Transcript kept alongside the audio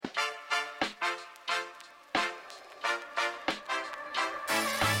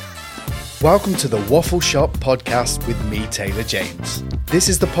Welcome to the Waffle Shop podcast with me, Taylor James. This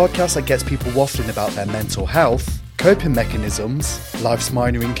is the podcast that gets people waffling about their mental health, coping mechanisms, life's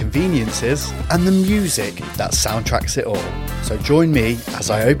minor inconveniences, and the music that soundtracks it all. So join me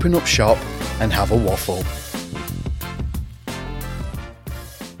as I open up shop and have a waffle.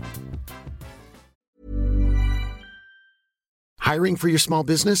 Hiring for your small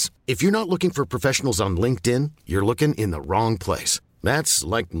business? If you're not looking for professionals on LinkedIn, you're looking in the wrong place. That's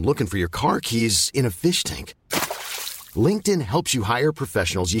like looking for your car keys in a fish tank. LinkedIn helps you hire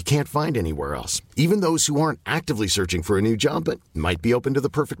professionals you can't find anywhere else, even those who aren't actively searching for a new job but might be open to the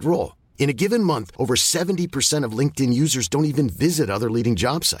perfect role. In a given month, over 70% of LinkedIn users don't even visit other leading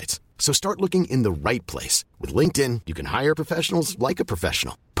job sites. So start looking in the right place. With LinkedIn, you can hire professionals like a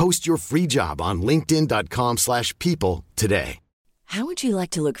professional. Post your free job on linkedin.com/people today. How would you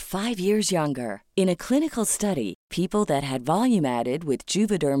like to look 5 years younger? In a clinical study, people that had volume added with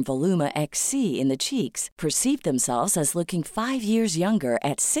Juvederm Voluma XC in the cheeks perceived themselves as looking 5 years younger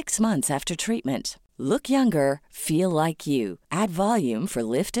at 6 months after treatment. Look younger, feel like you. Add volume for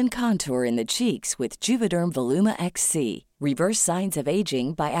lift and contour in the cheeks with Juvederm Voluma XC. Reverse signs of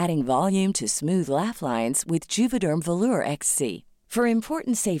aging by adding volume to smooth laugh lines with Juvederm Volure XC. For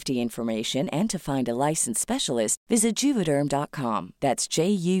important safety information and to find a licensed specialist, visit Juvederm.com. That's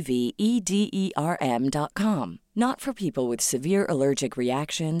JUVEDERM.com. Not for people with severe allergic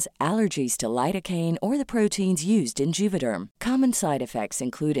reactions, allergies to lidocaine, or the proteins used in Juvederm. Common side effects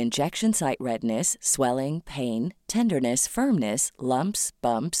include injection site redness, swelling, pain, tenderness, firmness, lumps,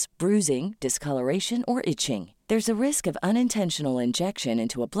 bumps, bruising, discoloration, or itching. There's a risk of unintentional injection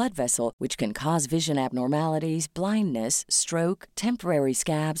into a blood vessel, which can cause vision abnormalities, blindness, stroke, temporary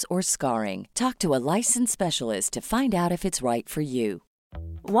scabs, or scarring. Talk to a licensed specialist to find out if it's right for you.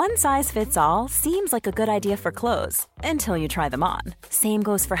 One size fits all seems like a good idea for clothes until you try them on. Same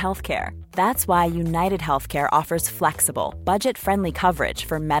goes for healthcare. That's why United Healthcare offers flexible, budget-friendly coverage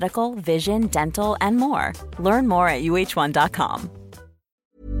for medical, vision, dental, and more. Learn more at uh1.com.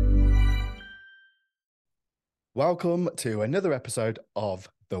 Welcome to another episode of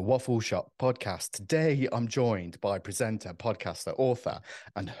the Waffle Shop podcast. Today, I'm joined by presenter, podcaster, author,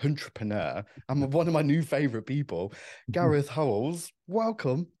 and entrepreneur. And one of my new favorite people, Gareth Howells.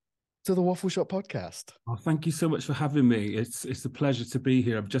 Welcome to the Waffle Shop podcast. Oh, thank you so much for having me. It's a pleasure to be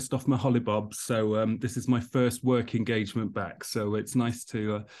here. I'm just off my Holibobs, so this is my first work engagement back. So it's nice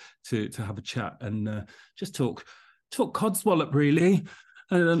to have a chat and just talk codswallop, really.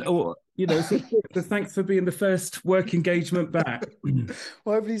 So thanks for being the first work engagement back.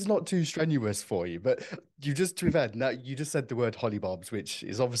 Well, hopefully it's not too strenuous for you, but you just said the word Holibobs, which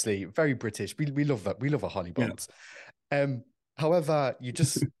is obviously very British. We love that. We love a Holibobs. Yeah. However, you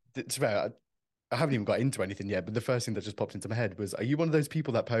just, I haven't even got into anything yet, but the first thing that just popped into my head was, are you one of those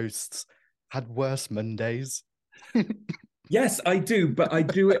people that posts, had worse Mondays? Yes, I do, but I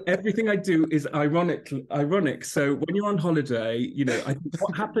do it. Everything I do is ironic. So when you're on holiday, I think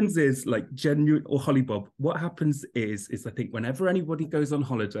what happens is like genuine or Holibob. What happens is I think whenever anybody goes on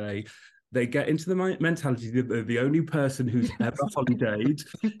holiday, they get into the mentality that they're the only person who's ever holidayed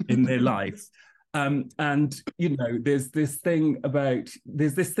in their life. And there's this thing about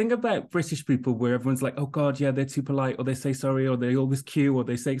British people where everyone's like, oh God, yeah, they're too polite, or they say sorry, or they always queue, or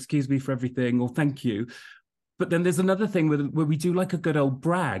they say excuse me for everything, or thank you. But then there's another thing where we do like a good old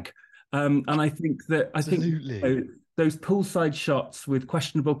brag. And I think those poolside shots with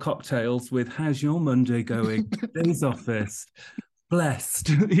questionable cocktails with how's your Monday going? Days office, blessed.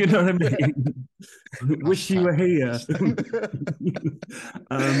 You know what I mean? Wish you were here.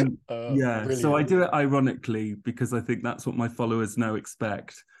 Brilliant. So I do it ironically because I think that's what my followers now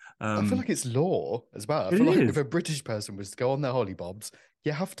expect. I feel like it's law as well. I feel like if a British person was to go on their Holibobs,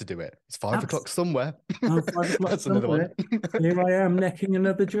 you have to do it. It's 5 o'clock somewhere. 5 o'clock That's somewhere. Another one. Here I am necking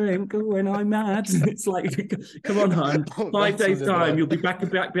another drink when I'm mad. It's like, come on, hon. 5 days time, you'll be back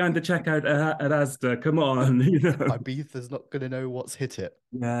behind the checkout at Asda. Come on, Ibiza's not going to know what's hit it.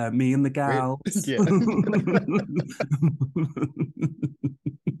 Yeah, me and the gals. Yeah.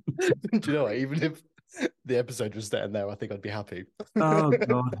 Do you know what? Even if the episode was there and there, I think I'd be happy. Oh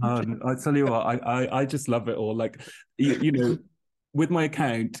God, hon. I tell you what, I just love it all. Like, with my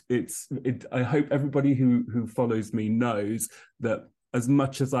account, I hope everybody who follows me knows that as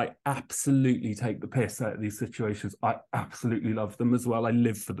much as I absolutely take the piss out of these situations, I absolutely love them as well. I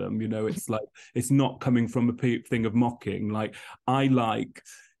live for them. It's like, it's not coming from a thing of mocking. Like, I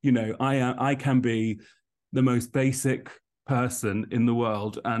can be the most basic person in the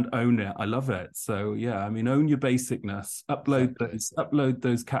world and own it. I love it. So yeah, I mean, own your basicness, upload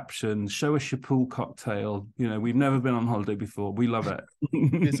those captions, show us your pool cocktail. You know, we've never been on holiday before. We love it.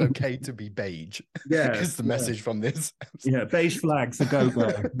 It's okay to be beige. Yeah, is the message from this. Yeah, beige flags, a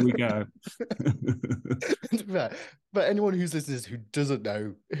go-go. We go. But anyone who's listening who doesn't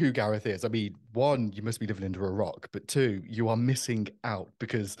know who Gareth is, I mean, one, you must be living under a rock, but two, you are missing out,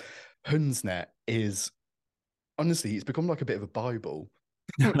 because Hunsnet is, honestly, it's become like a bit of a Bible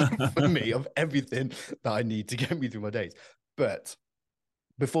for me of everything that I need to get me through my days. But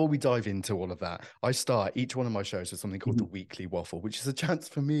before we dive into all of that, I start each one of my shows with something called the Weekly Waffle, which is a chance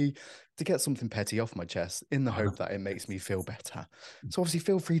for me to get something petty off my chest in the hope that it makes me feel better. So obviously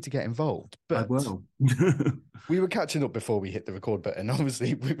feel free to get involved. But I will. We were catching up before we hit the record button.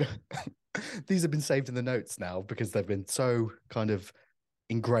 Obviously, these have been saved in the notes now because they've been so kind of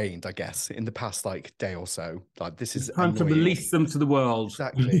ingrained, I guess, in the past like day or so. Like, this is time to release them to the world.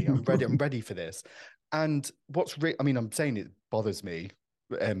 Exactly. I'm ready for this. And I mean, I'm saying it bothers me.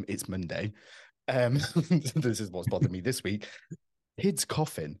 It's Monday. This is what's bothered me this week. Kids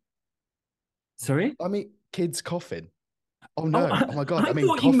coughing. Sorry? I mean, kids coughing. Oh no! Oh my god! I mean,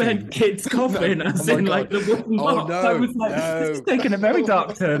 thought coughing. you meant kids coughing, no. as in like the wooden box. No, I was like, this is taking a very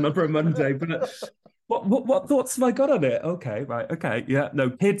dark turn for a Monday. But what thoughts have I got on it? Okay, right, okay, yeah, no,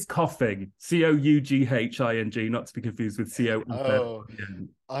 kids coughing, COUGHING, not to be confused with CO. Oh,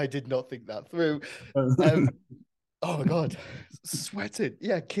 I did not think that through. Oh my god, sweating.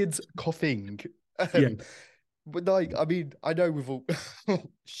 Yeah, kids coughing. Yeah. But like, I mean, I know we've all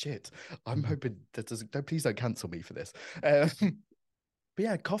shit. I'm hoping that please don't cancel me for this. But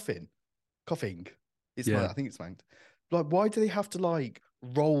yeah, coughing. It's I think it's smacked. Like, why do they have to like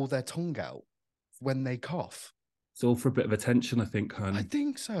roll their tongue out when they cough? It's all for a bit of attention, I think, hon. I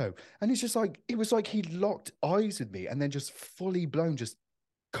think so. And it's just like, it was like he locked eyes with me and then just fully blown just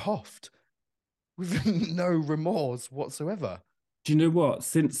coughed with no remorse whatsoever. Do you know what?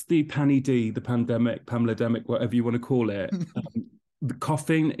 Since the the pandemic, Pamela-demic, whatever you want to call it, the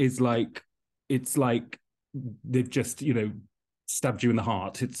coughing is like, it's like they've just, stabbed you in the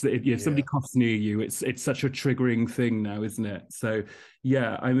heart. If somebody coughs near you, it's such a triggering thing now, isn't it? So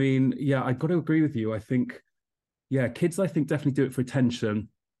yeah, I mean, yeah, I've got to agree with you. I think, yeah, kids, I think definitely do it for attention.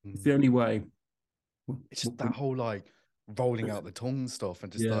 It's the only way. It's just that whole like rolling out the tongue stuff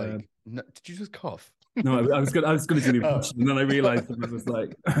and just like, no, did you just cough? No, I was going to do the impression, and then I realized it was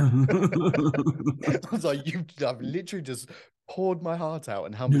like, I was like, I've literally just poured my heart out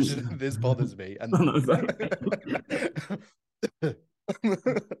and how much this bothers me. And at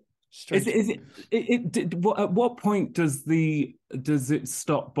what point does it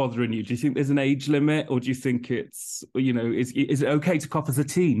stop bothering you? Do you think there's an age limit, or do you think it's, is it okay to cough as a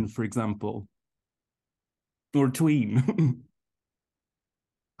teen, for example, or a tween?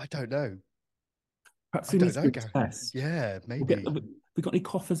 I don't know. Perhaps we need to test. Yeah, maybe. We got any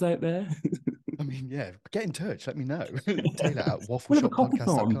coughers out there? I mean, yeah, get in touch. Let me know. Taylor at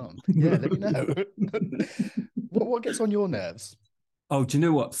waffleshoppodcast.com. Yeah, let me know. What gets on your nerves? Oh, do you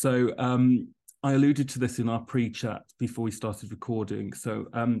know what? So I alluded to this in our pre-chat before we started recording. So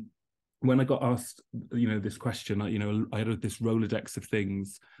when I got asked, this question, I had this Rolodex of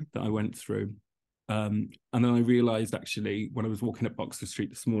things that I went through. And then I realized, actually, when I was walking up Oxford Street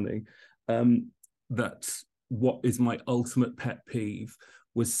this morning, that what is my ultimate pet peeve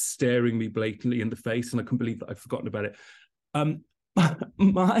was staring me blatantly in the face, and I couldn't believe that I'd forgotten about it.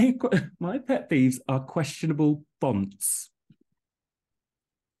 My pet peeves are questionable fonts.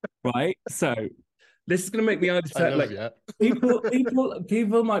 Right? So this is going to make me either like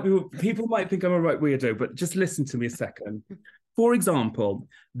people might think I'm a right weirdo, but just listen to me a second. For example,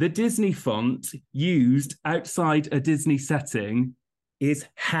 the Disney font used outside a Disney setting is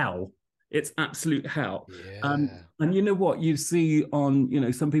hell. It's absolute hell. Yeah. And you know what you see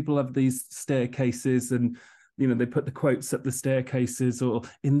on, some people have these staircases and, they put the quotes up the staircases, or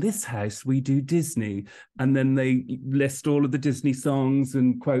in this house, we do Disney. And then they list all of the Disney songs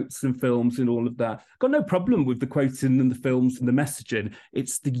and quotes and films and all of that. Got no problem with the quoting and the films and the messaging.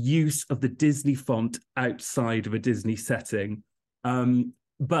 It's the use of the Disney font outside of a Disney setting.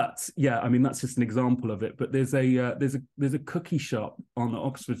 But yeah, I mean, that's just an example of it. But there's a cookie shop on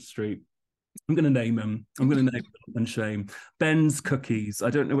Oxford Street. I'm going to name them. I'm going to name them and shame. Ben's Cookies. I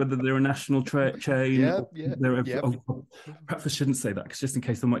don't know whether they're a national chain. Yeah. Perhaps I shouldn't say that, because just in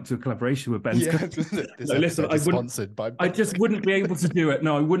case I might do a collaboration with Ben's Cookies. No, listen, I just wouldn't be able to do it.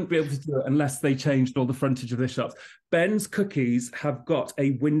 No, I wouldn't be able to do it unless they changed all the frontage of their shops. Ben's Cookies have got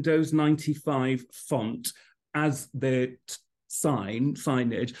a Windows 95 font as their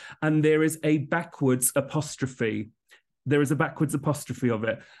signage, and there is a backwards apostrophe there is a backwards apostrophe of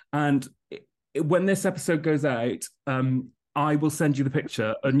it. And when this episode goes out, I will send you the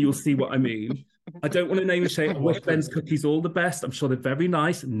picture and you'll see what I mean. I don't want to name and shame. I wish Ben's cookies all the best. I'm sure they're very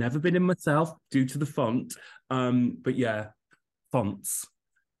nice. Never been in myself due to the font. But yeah, fonts.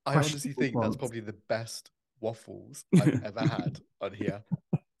 I honestly think that's probably the best waffles I've ever had on here.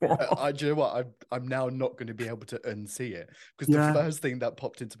 Do you know what? I'm now not going to be able to unsee it, because the first thing that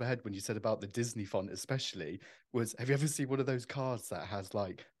popped into my head when you said about the Disney font, especially, was, have you ever seen one of those cards that has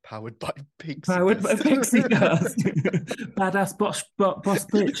like powered by pixie Powered by dust? pixie dust. Badass boss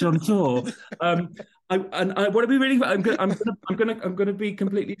bitch on tour. I want to be really. I'm gonna be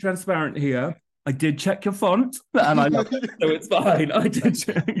completely transparent here. I did check your font, and I love it, so it's fine. I did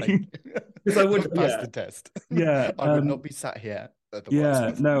check because I would pass the test. Yeah, I would not be sat here.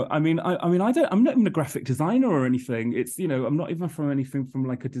 Yeah, no, I mean, I'm not even a graphic designer or anything. It's, I'm not even from anything from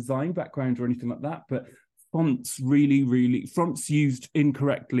like a design background or anything like that. But fonts fonts used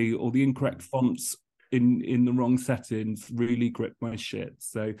incorrectly, or the incorrect fonts in the wrong settings really grip my shit.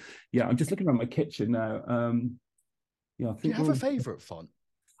 So yeah, I'm just looking around my kitchen now. I think. Do you have a favorite font?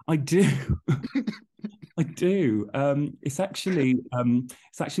 I do. I do. It's actually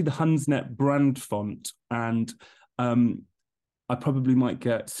the Hunsnet brand font, and I probably might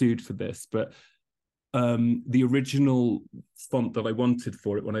get sued for this, but the original font that I wanted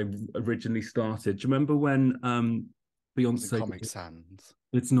for it when I originally started. Do you remember when Beyonce? Comic Sans.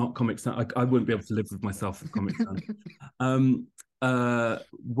 It's not Comic Sans. I wouldn't be able to live with myself with Comic Sans.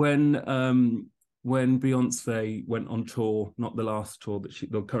 When Beyonce went on tour, not the last tour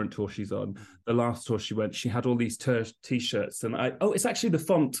the current tour she's on, the last tour she went, she had all these t-shirts, and it's actually the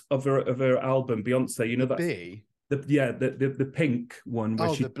font of her album, Beyonce. You know that B. The pink one.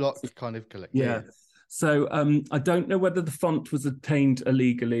 Where the block kind of collection. Yeah. So I don't know whether the font was obtained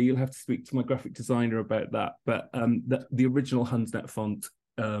illegally. You'll have to speak to my graphic designer about that. But the original Hunsnet font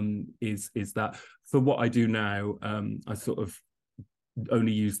is that. For what I do now, I sort of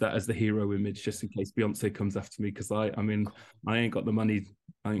only use that as the hero image, just in case Beyonce comes after me, because I ain't got the money.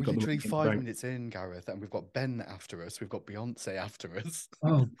 We're literally 5 minutes in, Gareth, and we've got Ben after us. We've got Beyonce after us.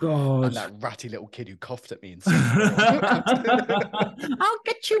 Oh God! And that ratty little kid who coughed at me and I'll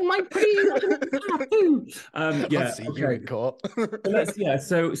get you, my pretty. I'll see you in court.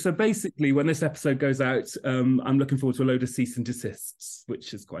 So basically, when this episode goes out, I'm looking forward to a load of cease and desists,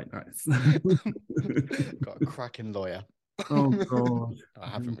 which is quite nice. Got a cracking lawyer. Oh God! I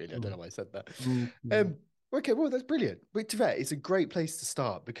haven't really. I don't know why I said that. Okay, well, that's brilliant. But to that, it's a great place to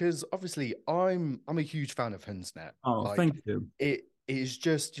start, because obviously I'm a huge fan of Hunsnet. Oh, thank you. It is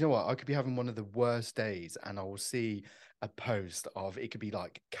just, you know what, I could be having one of the worst days and I will see a post of, it could be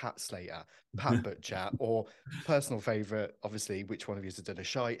like Cat Slater, Pat Butcher, or personal favorite, obviously, which one of you has done a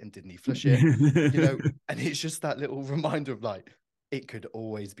shite and didn't he flush it? And it's just that little reminder of like, it could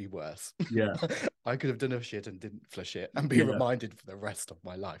always be worse. Yeah. I could have done a shit and didn't flush it and be reminded for the rest of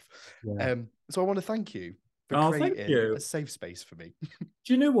my life. Yeah. So I want to thank you for creating a safe space for me.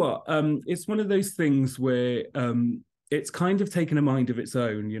 Do you know what? It's one of those things where it's kind of taken a mind of its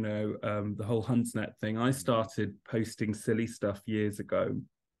own, the whole Hunsnet thing. I started posting silly stuff years ago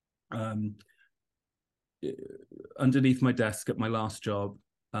underneath my desk at my last job.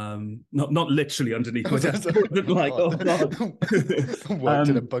 Not literally underneath my desk. Like, oh God. Worked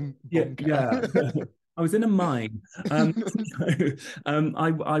in a bunker. Yeah. I was in a mine. I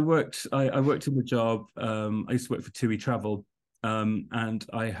worked in the job. I used to work for TUI Travel, and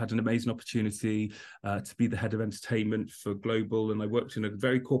I had an amazing opportunity to be the head of entertainment for Global, and I worked in a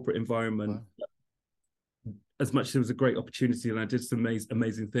very corporate environment. Wow. As much as it was a great opportunity, and I did some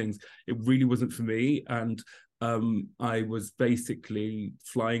amazing things, it really wasn't for me. And I was basically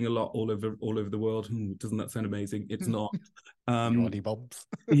flying a lot all over the world. Doesn't that sound amazing? It's not. Holibobs.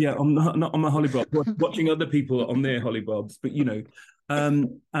 Yeah, I'm not on my Holibobs. Watching other people on their Holibobs, but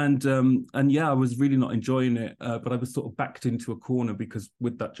and I was really not enjoying it. But I was sort of backed into a corner, because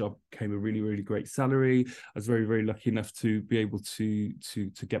with that job came a really, really great salary. I was very, very lucky enough to be able to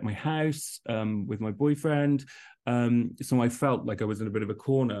get my house with my boyfriend. So I felt like I was in a bit of a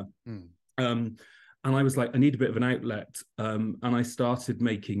corner. And I was like, I need a bit of an outlet. And I started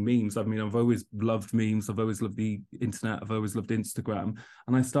making memes. I mean, I've always loved memes. I've always loved the internet. I've always loved Instagram.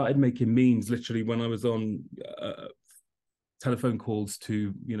 And I started making memes literally when I was on telephone calls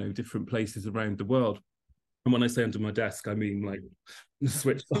to, different places around the world. And when I say under my desk, I mean like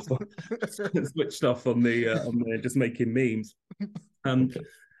switched off on the just making memes.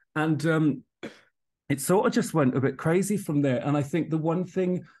 It sort of just went a bit crazy from there. And I think the one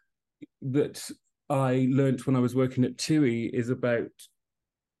thing that I learned when I was working at TUI is about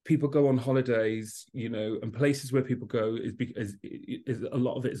people go on holidays, you know, and places where people go is a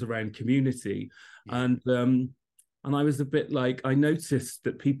lot of it is around community. Yeah. And I was a bit like, I noticed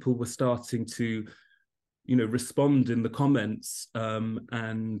that people were starting to, you know, respond in the comments,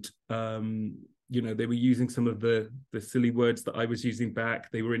 and you know, they were using some of the silly words that I was using back.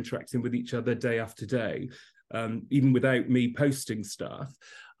 They were interacting with each other day after day, even without me posting stuff.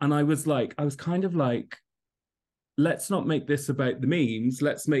 And I was kind of like, let's not make this about the memes.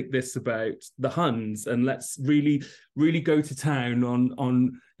 Let's make this about the Huns, and let's really, really go to town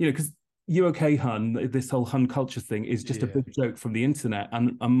on you know, because you okay, Hun? This whole Hun culture thing is just a big joke from the internet.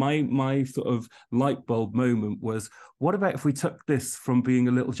 And my sort of light bulb moment was, what about if we took this from being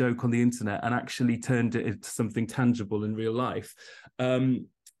a little joke on the internet and actually turned it into something tangible in real life? And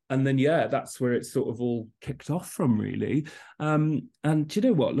then, yeah, that's where it sort of all kicked off from, really. And do you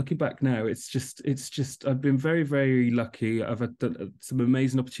know what? Looking back now, it's just I've been very, very lucky. I've had some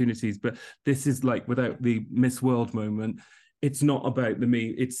amazing opportunities, but this is like, without the Miss World moment, it's not about the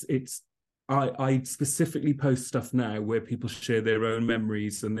me. I specifically post stuff now where people share their own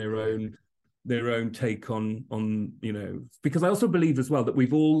memories and their own take on, you know, because I also believe as well that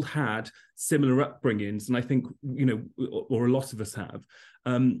we've all had similar upbringings, and I think, you know, or a lot of us have.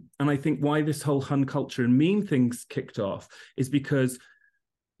 And I think why this whole Hun culture and meme things kicked off is because,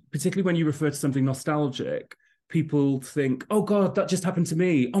 particularly when you refer to something nostalgic, people think, oh God, that just happened to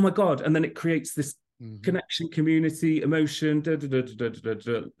me. Oh my God. And then it creates this connection, community, emotion, and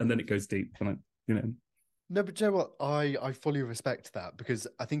then it goes deep. And you know. No, but you know what? I fully respect that, because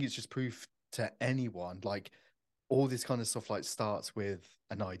I think it's just proof to anyone, like, all this kind of stuff like starts with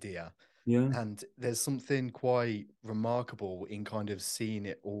an idea. Yeah. And there's something quite remarkable in kind of seeing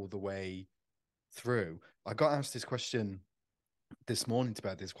it all the way through. I got asked this question this morning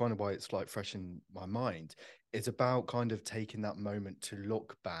about this, kind of why it's like fresh in my mind. It's about kind of taking that moment to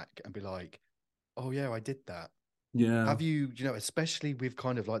look back and be like, oh yeah, I did that. Yeah. Have you know, especially with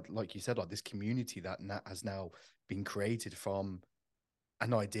kind of like you said, like this community that has now been created from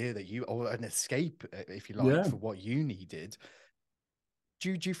an idea that you, or an escape, if you like, for what you needed.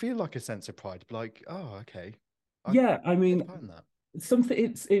 Do you feel like a sense of pride? Like, oh, okay. I mean,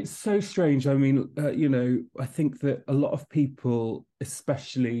 something, it's so strange. I mean, you know, I think that a lot of people,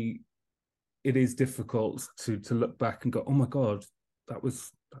 especially, it is difficult to look back and go, oh my God, that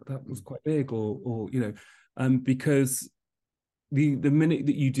was quite big, or you know, because the minute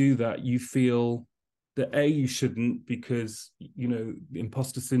that you do that, you feel that you shouldn't, because, you know,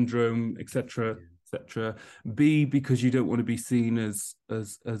 imposter syndrome, etc. etc. B, because you don't want to be seen as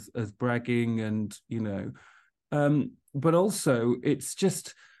bragging, and you know, but also it's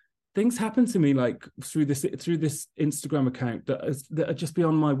just, things happen to me like through this Instagram account that are just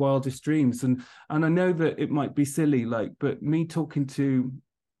beyond my wildest dreams, and I know that it might be silly, like, but me talking to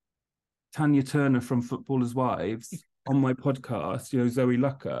Tanya Turner from Footballers' Wives on my podcast, you know, Zoe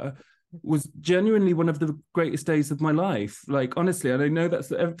Lucker, was genuinely one of the greatest days of my life. Like, honestly, and I know that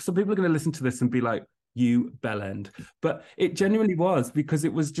some people are going to listen to this and be like, you bellend, but it genuinely was, because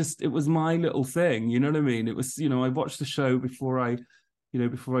it was my little thing, you know what I mean? It was, you know, I watched the show before I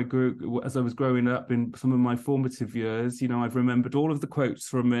grew, as I was growing up in some of my formative years. You know, I've remembered all of the quotes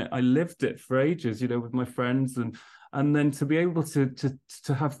from it. I lived it for ages, you know, with my friends, and then to be able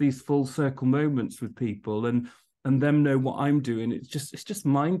to have these full circle moments with people, and them know what I'm doing, it's just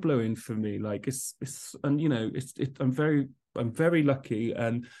mind blowing for me. Like, it's and you know, I'm very lucky,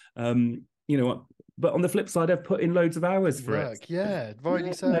 and you know, but on the flip side, I've put in loads of hours for it. Yeah,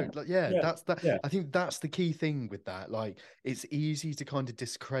 rightly so. Like, that's that. Yeah. I think that's the key thing with that. Like, it's easy to kind of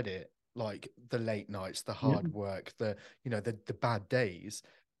discredit like the late nights, the hard work, the, you know, the bad days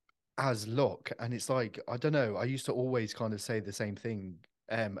as luck. And it's like, I don't know, I used to always kind of say the same thing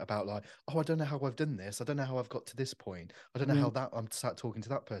about like, oh, I don't know how I've done this. I don't know how I've got to this point. I don't know how that I'm sat talking to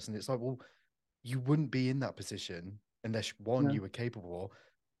that person. It's like, well, you wouldn't be in that position unless one, you were capable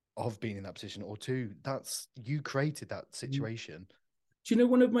of being in that position, or two, that's, you created that situation. Do you know,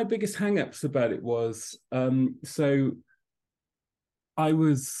 one of my biggest hang-ups about it was, so I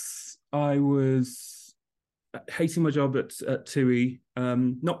was hating my job at TUI,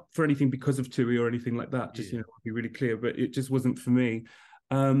 not for anything because of TUI or anything like that, just, you know, to be really clear, but it just wasn't for me.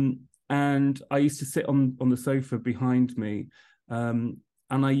 And I used to sit on the sofa behind me, and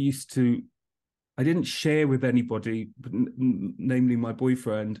I didn't share with anybody, namely my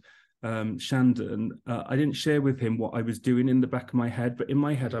boyfriend, Shandon. I didn't share with him what I was doing in the back of my head, but in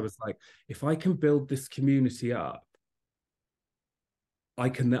my head, I was like, if I can build this community up, I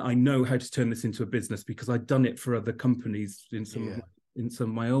know how to turn this into a business, because I'd done it for other companies in some of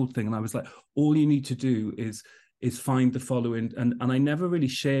my old thing. And I was like, all you need to do is is find the following, and I never really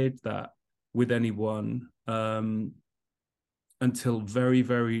shared that with anyone until very,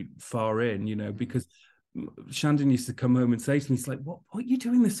 very far in, you know, because Shandon used to come home and say to me, he's like, what are you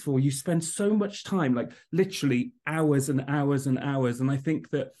doing this for? You spend so much time, like literally hours and hours and hours. And I think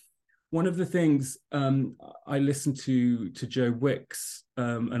that one of the things I listened to Joe Wicks,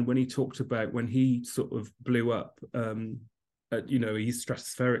 and when he talked about when he sort of blew up, you know, he's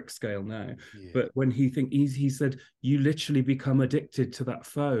stratospheric scale now, but when he said, you literally become addicted to that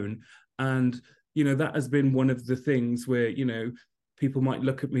phone. And, you know, that has been one of the things where, you know, people might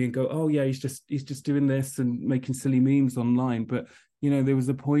look at me and go, oh yeah, he's just doing this and making silly memes online. But, you know, there was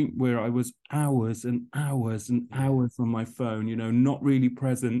a point where I was hours and hours and hours on my phone, you know, not really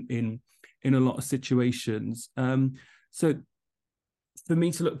present in a lot of situations. So for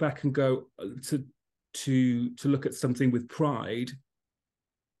me to look back and go to look at something with pride,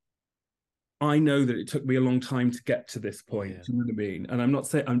 I know that it took me a long time to get to this point. Do you know what I mean? And I'm not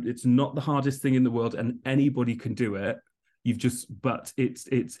saying it's not the hardest thing in the world, and anybody can do it. But it's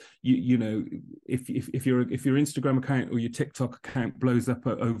you know, if your Instagram account or your TikTok account blows up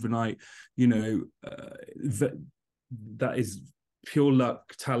overnight, you know, that is pure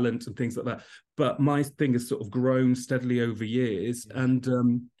luck, talent, and things like that. But my thing has sort of grown steadily over years, and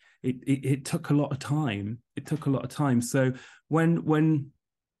it took a lot of time. It took a lot of time. So when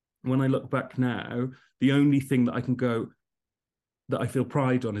I look back now, the only thing that I can go that I feel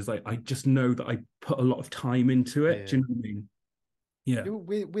pride on is I just know that I put a lot of time into it. Do you know what I mean? Yeah.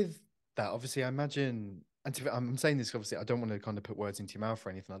 With that, obviously, I imagine, and I'm saying this, obviously, I don't want to kind of put words into your mouth or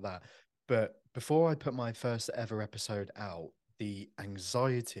anything like that, but before I put my first ever episode out, the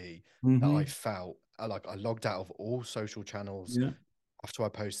anxiety that I felt, I logged out of all social channels after I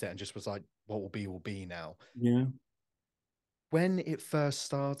posted it and just was like, what will be now. Yeah. When it first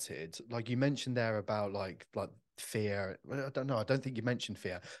started, like you mentioned there about like fear, I don't know, I don't think you mentioned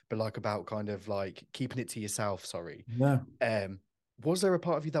fear, but like about kind of like keeping it to yourself, sorry. Yeah. Was there a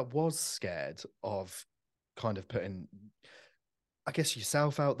part of you that was scared of kind of putting, I guess,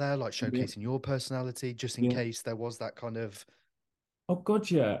 yourself out there, like showcasing your personality, just in case there was that kind of... Oh God,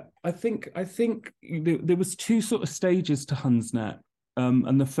 yeah. I think there was two sort of stages to Hunsnet.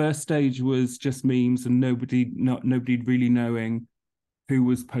 And the first stage was just memes and nobody really knowing who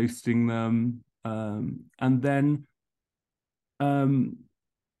was posting them. And then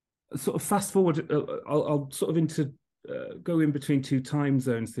sort of fast forward, I'll sort of go in between two time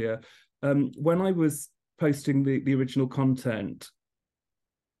zones here. When I was posting the original content,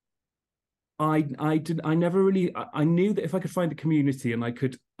 I knew that if I could find a community and I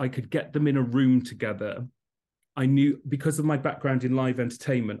could get them in a room together, I knew, because of my background in live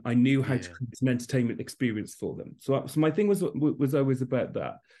entertainment, I knew how to create an entertainment experience for them. So my thing was always about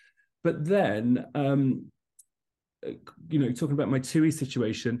that. But then, you know, talking about my TUI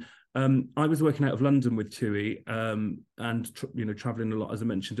situation, I was working out of London with TUI, and you know, traveling a lot, as I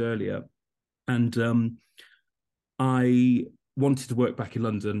mentioned earlier, and I wanted to work back in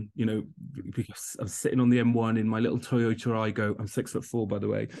London, you know, because I was sitting on the M1 in my little Toyota Aygo. I'm 6'4", by the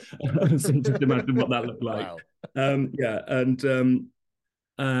way. So just imagine what that looked like. Wow. Yeah, and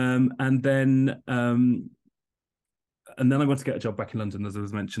then I wanted to get a job back in London, as I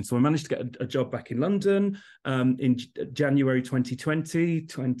was mentioned. So I managed to get a job back in London in January 2020,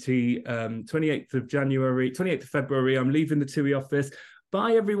 28th of January, 28th of February. I'm leaving the TUI office.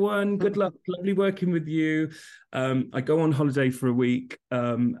 Bye, everyone. Good luck. Lovely working with you. I go on holiday for a week,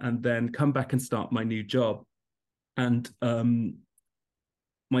 and then come back and start my new job. And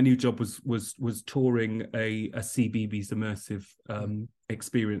my new job was touring a CBeebies immersive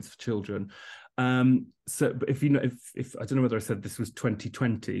experience for children. So if you know, if I don't know whether I said this was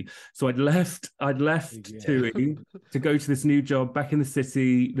 2020, so I'd left TUI to go to this new job back in the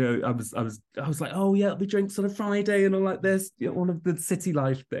city. You know, I was like, oh yeah, it'll be drinks on a Friday and all like this, you know, all of the city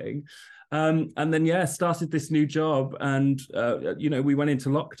life thing. And then started this new job, and you know, we went into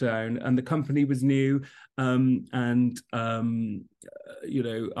lockdown, and the company was new, and you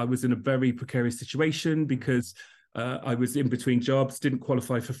know, I was in a very precarious situation because I was in between jobs, didn't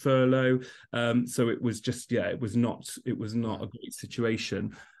qualify for furlough, so it was just it was not a great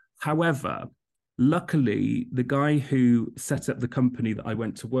situation. However, luckily, the guy who set up the company that I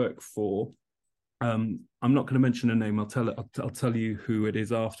went to work for, I'm not going to mention a name. I'll tell you who it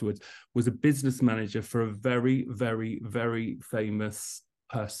is afterwards. Was a business manager for a very, very, very famous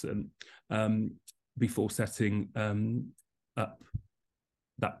person before setting up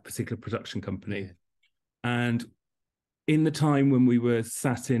that particular production company, and in the time when we were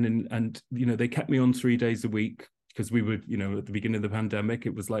sat in and you know, they kept me on 3 days a week because we were, at the beginning of the pandemic,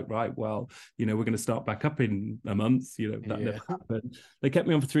 it was like, right, well, we're going to start back up in a month. That never happened. They kept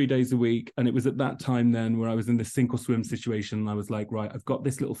me on for 3 days a week. And it was at that time then where I was in this sink or swim situation. And I was like, right, I've got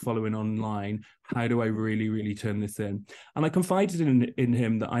this little following online. How do I really, really turn this in? And I confided in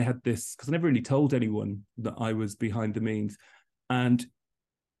him that I had this, because I never really told anyone that I was behind the memes. And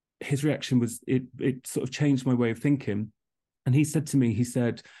his reaction was, it sort of changed my way of thinking. And he said to me, he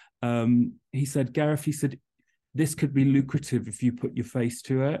said, Gareth, he said, this could be lucrative if you put your face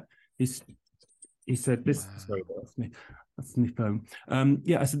to it. He said this. Wow. Sorry, that's my phone.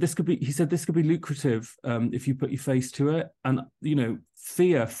 I said this could be. He said this could be lucrative if you put your face to it. And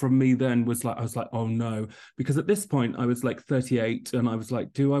fear from me then was like, I was like, oh no, because at this point I was like 38, and I was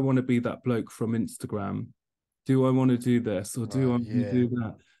like, do I want to be that bloke from Instagram? Do I want to do this, or do I want to do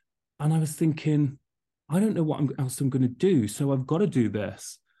that? And I was thinking, I don't know what else I'm going to do, so I've got to do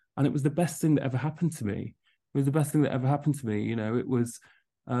this. And it was the best thing that ever happened to me. It was the best thing that ever happened to me. It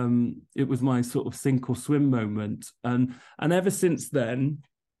was my sort of sink or swim moment. And ever since then,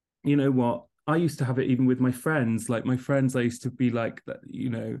 you know what? I used to have it even with my friends. Like my friends, I used to be like that,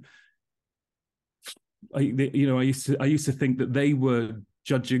 I used to think that they were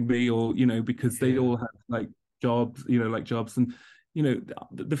judging me, or, because they all had like jobs, jobs. And,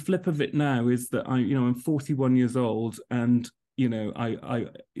 the flip of it now is that I'm 41 years old, and I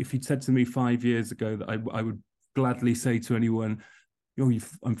if you'd said to me 5 years ago that I would gladly say to anyone,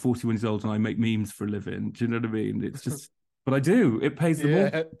 I'm 41 years old and I make memes for a living. Do you know what I mean? It's just, but I do. It pays the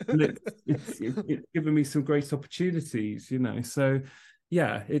mortgage. It's given me some great opportunities, So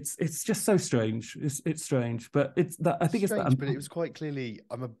yeah, it's just so strange. It's strange, but it's that I think strange, it's that. But it was quite clearly.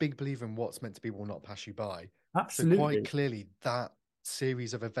 I'm a big believer in what's meant to be will not pass you by. Absolutely. So quite clearly that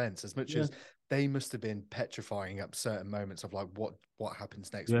series of events, as much as they must have been petrifying at certain moments of like what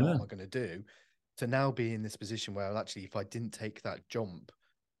happens next, what am I going to do, to now be in this position where actually if I didn't take that jump,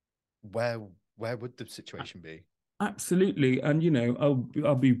 where would the situation be? Absolutely. And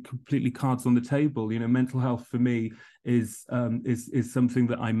I'll be completely cards on the table. Mental health for me is something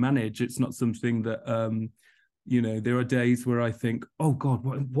that I manage. It's not something that there are days where I think, oh God,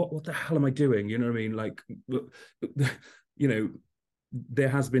 what the hell am I doing? You know what I mean? Like there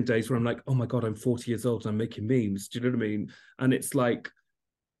has been days where I'm like, oh my God, I'm 40 years old and I'm making memes. Do you know what I mean? And it's like,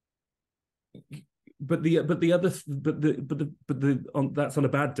 that's on a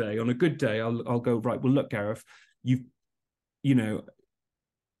bad day. On a good day, I'll go, right, well, look, Gareth,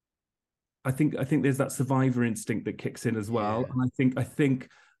 I think there's that survivor instinct that kicks in as well. And I think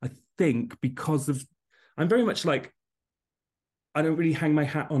because of, I'm very much like, I don't really hang my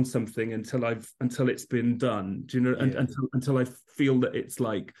hat on something until it's been done. Do you know? And until I feel that it's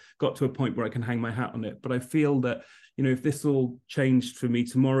like got to a point where I can hang my hat on it. But I feel that, if this all changed for me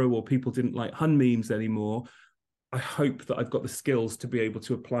tomorrow, or people didn't like Hun memes anymore, I hope that I've got the skills to be able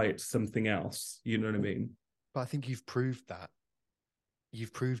to apply it to something else. You know what I mean? But I think you've proved that.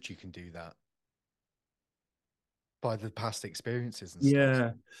 You've proved you can do that by the past experiences and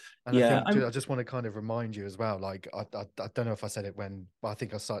stuff. And I just want to kind of remind you as well, like, I don't know if I said it I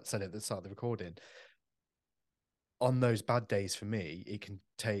think I said it at the start of the recording. On those bad days for me, it can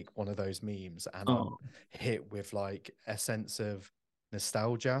take one of those memes and I'm hit with like a sense of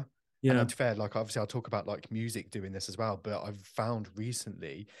nostalgia. And to be fair, like obviously I'll talk about like music doing this as well, but I've found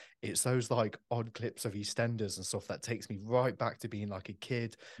recently it's those like odd clips of EastEnders and stuff that takes me right back to being like a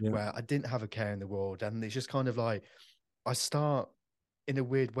kid where I didn't have a care in the world. And it's just kind of like, I start in a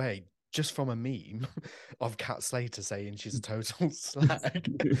weird way, just from a meme of Kat Slater saying she's a total slag,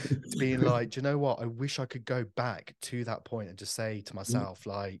 to being like, do you know what? I wish I could go back to that point and just say to myself,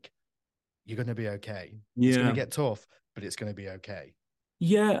 like, you're going to be okay. It's going to get tough, but it's going to be okay.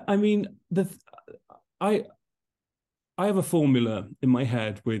 Yeah, I mean, I have a formula in my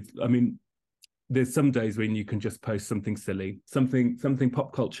head there's some days when you can just post something silly, something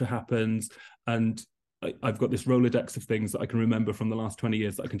pop culture happens, and I've got this Rolodex of things that I can remember from the last 20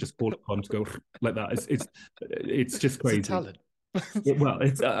 years that I can just call upon to go like that. It's just crazy. It's a talent.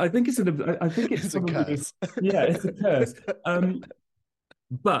 I think it's a curse. Yeah, it's a curse.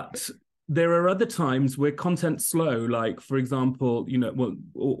 But there are other times where content's slow, like, for example,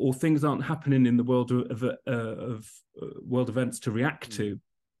 or things aren't happening in the world of world events to react to.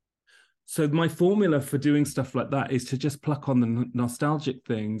 So my formula for doing stuff like that is to just pluck on the nostalgic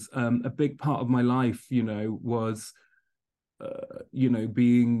things. A big part of my life, was,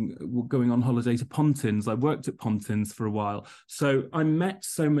 going on holiday to Pontins. I worked at Pontins for a while. So I met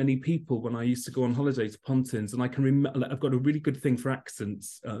so many people when I used to go on holiday to Pontins, and I can remember, I've got a really good thing for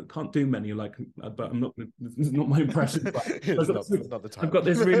accents. Can't do many, but I'm not, it's not my impression. It's not the time. I've got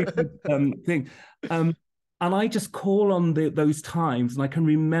this really good thing. and I just call on those times, and I can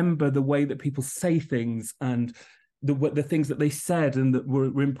remember the way that people say things and the things that they said and that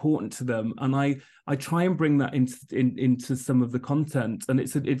were important to them, and I try and bring that into some of the content, and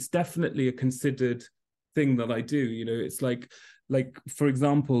it's definitely a considered thing that I do. You know, it's like for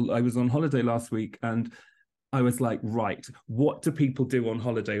example, I was on holiday last week, and I was like, right, what do people do on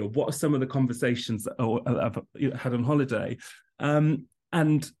holiday, or what are some of the conversations that I've had on holiday, and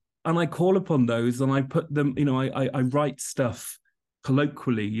I call upon those, and I put them, you know, I write stuff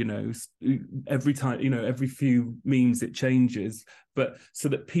colloquially, you know, every time, you know, every few memes it changes, but so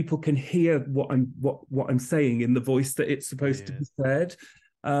that people can hear what I'm saying in the voice that it's supposed to be said.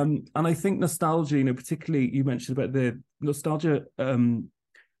 And I think nostalgia, you know, particularly you mentioned about the nostalgia,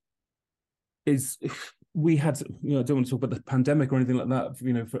 is, we had, you know, I don't want to talk about the pandemic or anything like that,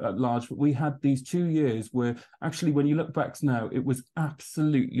 you know, at large, but we had these 2 years where actually, when you look back now, it was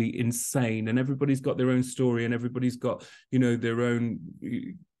absolutely insane, and everybody's got their own story, and everybody's got, you know, their own,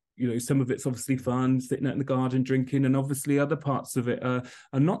 you know, some of it's obviously fun, sitting out in the garden drinking, and obviously other parts of it are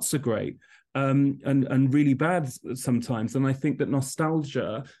not so great, and really bad sometimes. And I think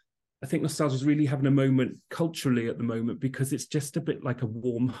nostalgia is really having a moment culturally at the moment, because it's just a bit like a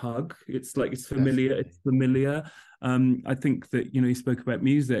warm hug. It's like, it's familiar. Definitely. It's familiar. I think that, you know, you spoke about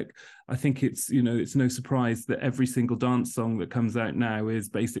music. I think it's, you know, it's no surprise that every single dance song that comes out now is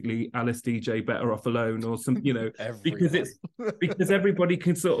basically Alice DJ Better Off Alone, or some, you know, because everybody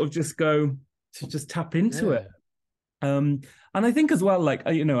can sort of just go to just tap into it. And I think as well, like,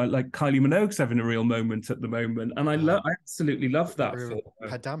 you know, like Kylie Minogue's having a real moment at the moment, and I absolutely love that.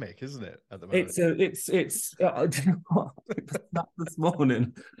 Pandemic, isn't it? At the moment, it's. Do you know what? That this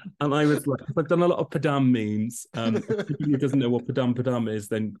morning, and I was like, I've done a lot of Padam memes. If you doesn't know what Padam is,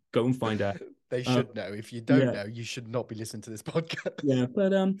 then go and find out. They should know. If you don't know, you should not be listening to this podcast. Yeah,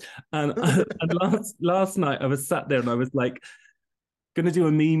 but and last night I was sat there and I was like, going to do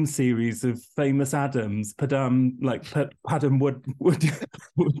a meme series of famous Adams, Padam, like Padam Wood,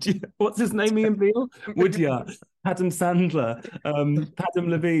 what's his name, Ian Beale? Woodyard, Adam Sandler, Padam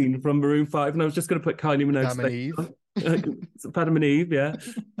Levine from Maroon 5, and I was just going to put Kylie Minogue. Padam and Eve, yeah.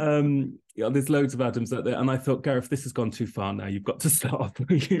 Yeah, there's loads of Adams out there, and I thought, Gareth, this has gone too far now. You've got to stop. No,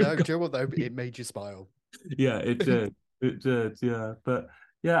 do you know what though? It made you smile. Yeah, it did. It did. Yeah, but.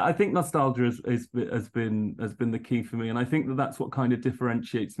 Yeah, I think nostalgia has been the key for me, and I think that's what kind of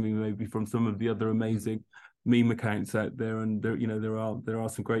differentiates me maybe from some of the other amazing meme accounts out there. And there, you know, there are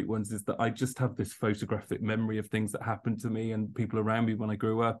some great ones. Is that I just have this photographic memory of things that happened to me and people around me when I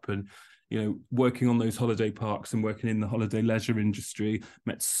grew up, and you know, working on those holiday parks and working in the holiday leisure industry,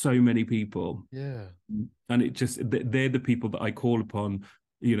 met so many people. Yeah, and it just, they're the people that I call upon.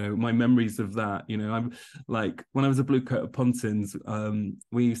 You know, my memories of that, you know, I'm like, when I was a blue coat at Pontins,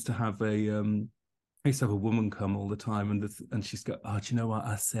 we used to have a woman come all the time, and she's go, oh, do you know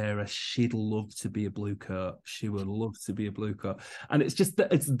what, Sarah, she'd love to be a blue coat. She would love to be a blue coat. And it's just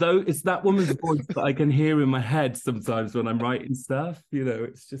that, it's that woman's voice that I can hear in my head sometimes when I'm writing stuff, you know,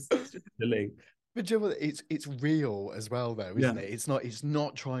 it's just silly. But you know what, it's real as well though, isn't it? It's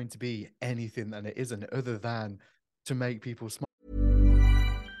not trying to be anything that it isn't, other than to make people smile.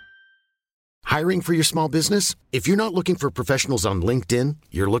 Hiring for your small business? If you're not looking for professionals on LinkedIn,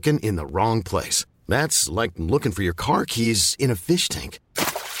 you're looking in the wrong place. That's like looking for your car keys in a fish tank.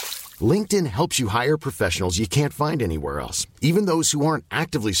 LinkedIn helps you hire professionals you can't find anywhere else, even those who aren't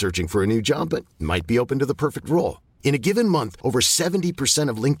actively searching for a new job but might be open to the perfect role. In a given month, over 70%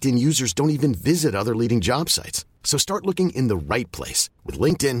 of LinkedIn users don't even visit other leading job sites. So start looking in the right place. With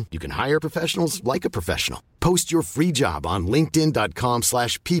LinkedIn, you can hire professionals like a professional. Post your free job on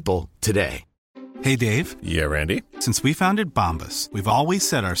linkedin.com/people today. Hey, Dave. Yeah, Randy. Since we founded Bombas, we've always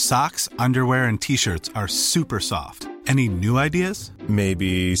said our socks, underwear, and T-shirts are super soft. Any new ideas?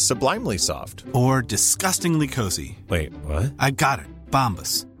 Maybe sublimely soft. Or disgustingly cozy. Wait, what? I got it.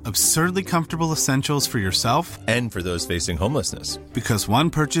 Bombas. Absurdly comfortable essentials for yourself and for those facing homelessness. Because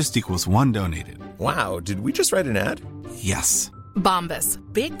one purchased equals one donated. Wow, did we just write an ad? Yes. Bombas.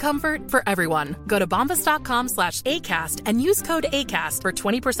 Big comfort for everyone. Go to bombas.com/ACAST and use code ACAST for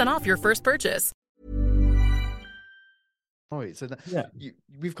 20% off your first purchase. Right, so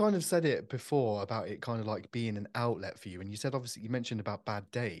we've kind of said it before about it kind of like being an outlet for you, and you said, obviously, you mentioned about bad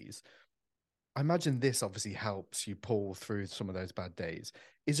days. I imagine this obviously helps you pull through some of those bad days.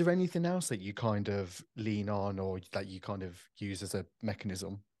 Is there anything else that you kind of lean on, or that you kind of use as a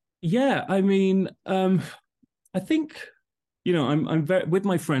mechanism? Yeah, I mean, I think, you know, I'm very, with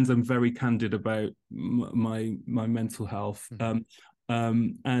my friends, I'm very candid about my mental health.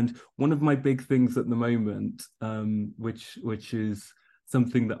 And one of my big things at the moment, which is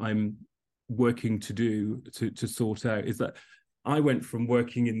something that I'm working to sort out is that I went from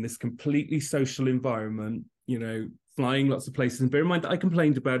working in this completely social environment, flying lots of places. And bear in mind that I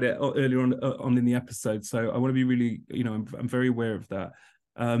complained about it earlier on in the episode, so I want to be really, I'm very aware of that.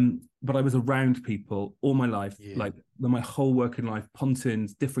 But I was around people all my life, like my whole working life,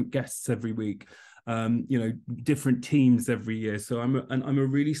 pontins, different guests every week, different teams every year. So I'm a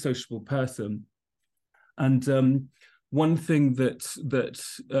really sociable person. And one thing that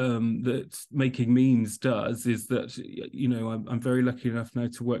making memes does is that I'm very lucky enough now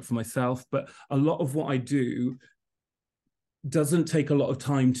to work for myself, but a lot of what I do doesn't take a lot of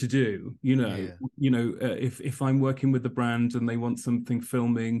time to do. If I'm working with the brand and they want something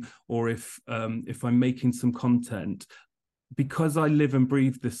filming, or if I'm making some content, because I live and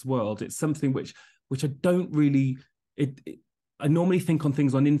breathe this world, it's something which I don't really I normally think on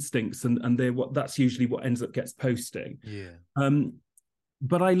things on instincts, and that's usually what ends up gets posting.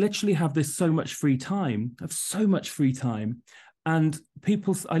 But I literally have so much free time. I have so much free time, and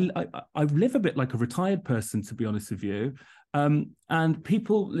I live a bit like a retired person, to be honest with you. And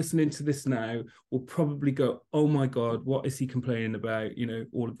people listening to this now will probably go, "Oh my God, what is he complaining about?"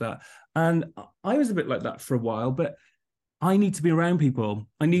 All of that. And I was a bit like that for a while, but I need to be around people.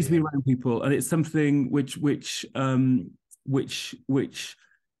 I need to be around people, and it's something which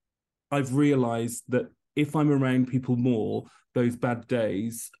I've realized that if I'm around people more, those bad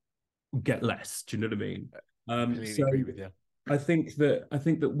days get less. Do you know what I mean? Completely agree with you. I think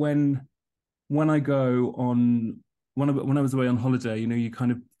that when I go on, when I was away on holiday, you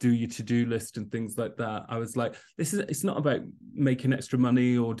kind of do your to-do list and things like that. I was like, it's not about making extra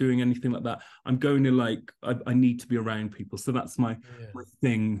money or doing anything like that. I'm going to I need to be around people. So that's my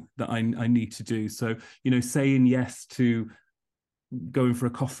thing that I need to do. So, saying yes to going for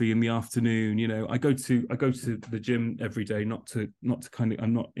a coffee in the afternoon, I go to the gym every day, not to kind of,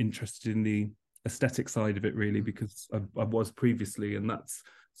 I'm not interested in the aesthetic side of it really, because I was previously, and that's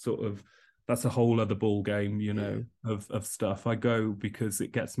a whole other ball game, of stuff. I go because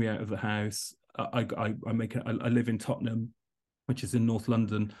it gets me out of the house. I live in Tottenham, which is in North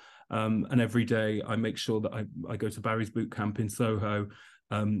London, and every day I make sure that I go to Barry's boot camp in Soho,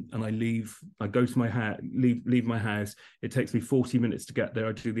 and I go to my house, leave my house. It takes me 40 minutes to get there.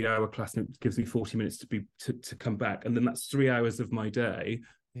 I do the hour class, and it gives me 40 minutes to come back, and then that's 3 hours of my day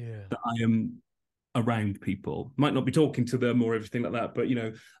that I am around people. Might not be talking to them or everything like that, but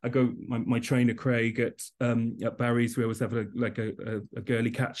I go, my trainer Craig at Barry's, we always have a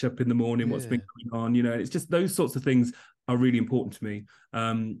girly catch up in the morning, what's been going on, it's just those sorts of things are really important to me.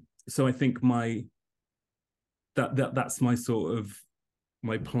 So I think that's my sort of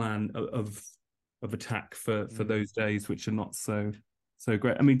my plan of attack for those days which are not so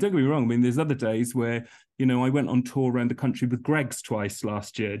great. I mean, don't get me wrong, there's other days where I went on tour around the country with Greg's twice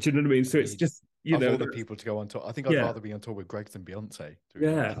last year. Do you know what I mean? So it's just of all the people to go on tour, I think I'd rather be on tour with Greg than Beyonce.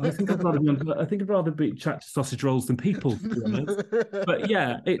 I think I'd rather chat to sausage rolls than people, to be honest. But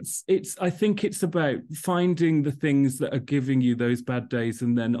I think it's about finding the things that are giving you those bad days,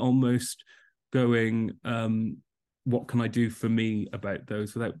 and then almost going, what can I do for me about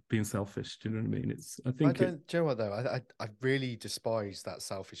those without being selfish? Do you know what I mean? Do you know what though? I really despise that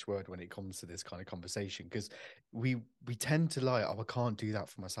selfish word when it comes to this kind of conversation, because we tend to I can't do that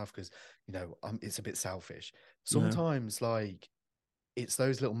for myself because it's a bit selfish. Sometimes it's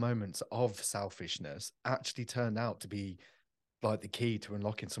those little moments of selfishness actually turn out to be the key to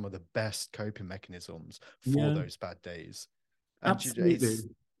unlocking some of the best coping mechanisms for those bad days. And absolutely.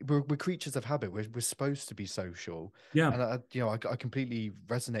 We're creatures of habit. We're supposed to be social. And I completely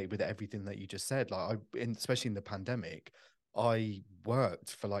resonate with everything that you just said. Especially in the pandemic, I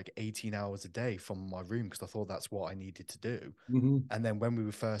worked for 18 hours a day from my room because I thought that's what I needed to do. And then when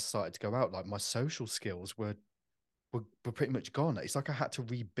we first started to go out, my social skills were pretty much gone. It's I had to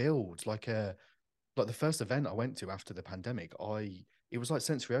rebuild the first event I went to after the pandemic. It was like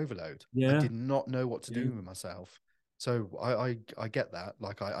sensory overload. I did not know what to do with myself. So I get that.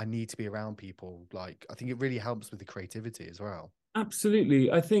 I need to be around people. I think it really helps with the creativity as well.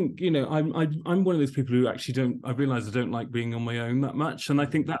 Absolutely. I think, I'm one of those people who actually I realize I don't like being on my own that much. And I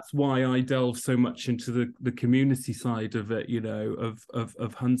think that's why I delve so much into the community side of it,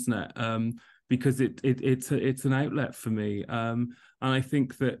 of Hunsnet, because it's an outlet for me. And I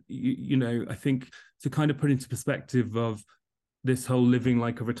think that, I think to kind of put into perspective of this whole living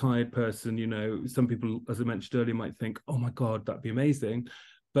like a retired person, some people, as I mentioned earlier, might think, oh my God, that'd be amazing.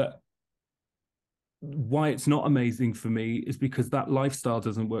 But why it's not amazing for me is because that lifestyle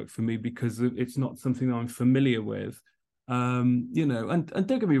doesn't work for me, because it's not something I'm familiar with. And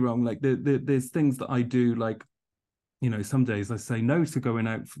don't get me wrong, there's things that I do, some days I say no to going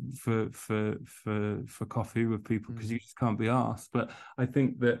out for coffee with people because you just can't be asked. But I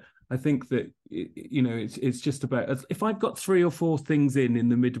think that it's just about, if I've got 3 or 4 things in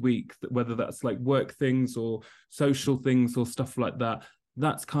the midweek, whether that's like work things or social things or stuff like that,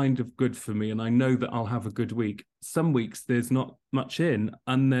 that's kind of good for me, and I know that I'll have a good week. Some weeks there's not much in,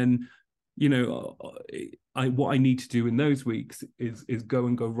 and then what I need to do in those weeks is go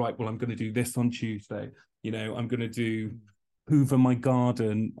right. Well, I'm going to do this on Tuesday. I'm going to do hoover my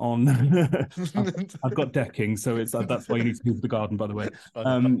garden on. I've got decking, so that's why you need to hoover the garden. By the way,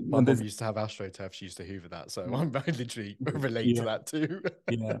 my mum used to have AstroTurf. She used to hoover that, so I literally relate to that too.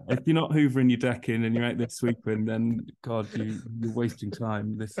 Yeah, if you're not hoovering your decking and you're out there sweeping, then God, you're wasting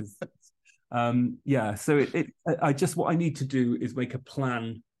time. This is, So what I need to do is make a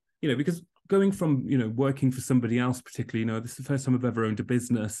plan. Because going from working for somebody else, particularly, this is the first time I've ever owned a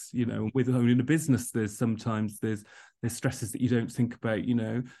business. With owning a business, there's stresses that you don't think about.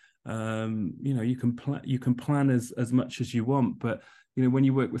 You can plan as much as you want, but when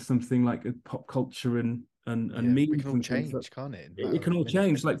you work with something like a pop culture and memes, it can all change, can't it? It can all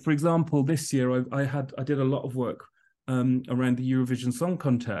change. Like, for example, this year I did a lot of work around the Eurovision Song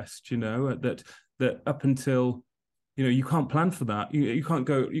Contest. That up until you can't plan for that. You can't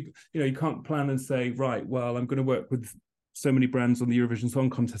go. You can't plan and say, right, well, I'm going to work with so many brands on the Eurovision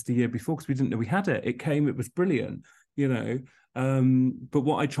Song Contest a year before because we didn't know we had it. It came. It was brilliant. But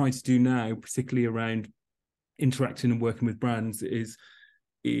what I try to do now, particularly around interacting and working with brands, is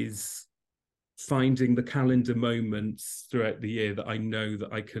finding the calendar moments throughout the year that I know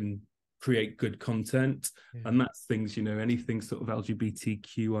that I can create good content. And that's things, anything sort of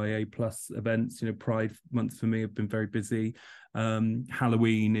LGBTQIA plus events. Pride month for me have been very busy.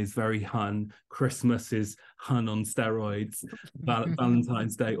 Halloween is very Hun. Christmas is Hun on steroids.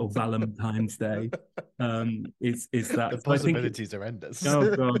 Valentine's Day or Valentine's Day is that. The possibilities are endless.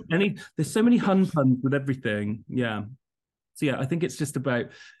 Oh God, there's so many Hun puns with everything. Yeah. So yeah, I think it's just about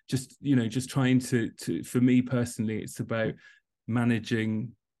just trying to for me personally, it's about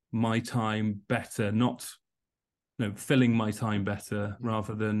managing my time better, not filling my time better,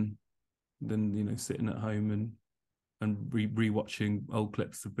 rather than sitting at home and rewatching old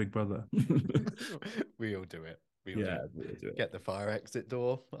clips of Big Brother. We all do it. We do it. Get the fire exit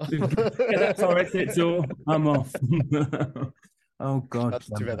door. Get that fire exit door. I'm off. Oh God,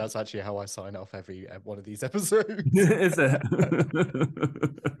 that's actually how I sign off every one of these episodes. Is it?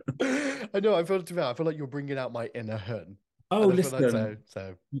 I know. I feel like you're bringing out my inner Hun. Oh, listen.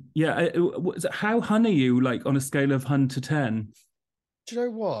 Yeah. How Hun are you, like, on a scale of Hun to 10? Do you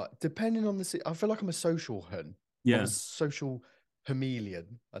know what? Depending on I feel like I'm a social Hun. Yeah. I'm a social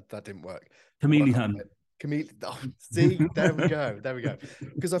chameleon. That didn't work. Chameleon. Oh, see, there we go.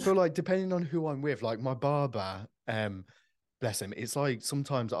 Because I feel like depending on who I'm with, like my barber, bless him, it's like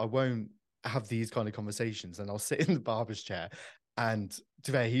sometimes I won't have these kind of conversations and I'll sit in the barber's chair. And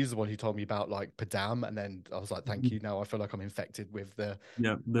today he's the one who told me about like Padam, and then I was like, "Thank you." Now I feel like I'm infected with the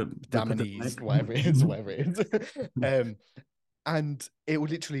Damanese, whatever it is. And it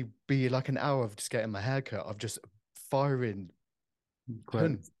would literally be like an hour of just getting my haircut, of just firing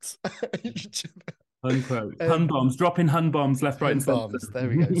Huns. Unquote. Hun bombs, dropping Hun bombs left, right, and center. There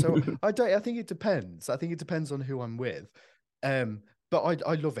we go. So I think it depends. I think it depends on who I'm with. But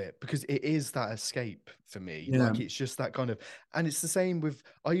I love it because it is that escape for me. Yeah. Like, it's just that kind of, and it's the same with,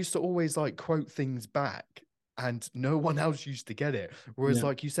 I used to always like quote things back and no one else used to get it. Whereas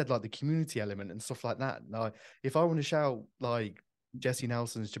like you said, like the community element and stuff like that. Like if I want to shout like Jesse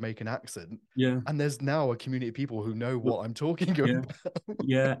Nelson's Jamaican accent, and there's now a community of people who know what I'm talking about.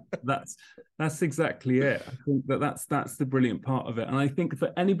 Yeah, that's exactly it. I think that's the brilliant part of it. And I think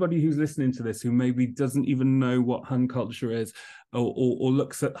for anybody who's listening to this who maybe doesn't even know what Hun culture is, or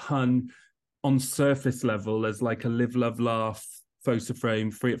looks at Hun on surface level as like a live, love, laugh photo frame,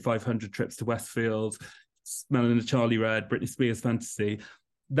 free at 500 trips to Westfield, smelling a Charlie Red, Britney Spears fantasy.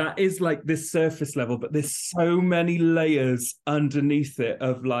 That is like this surface level, but there's so many layers underneath it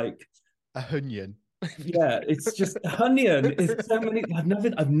of like a Hunyan. Yeah, it's just Hunyan. It's so many.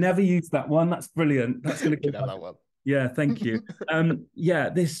 I've never used that one. That's brilliant. That's gonna get out that one. Yeah, thank you.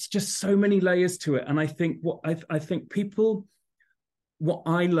 There's just so many layers to it, and I think what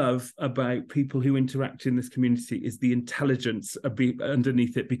I love about people who interact in this community is the intelligence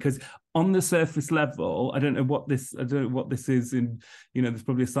underneath it, because on the surface level, I don't know what this is in, there's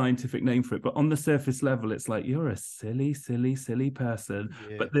probably a scientific name for it, but on the surface level, it's like, you're a silly, silly, silly person.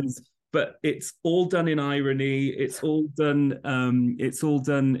 Yeah. But it's all done in irony. It's all done.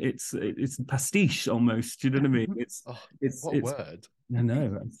 It's pastiche almost. Do you know what I mean? What word? I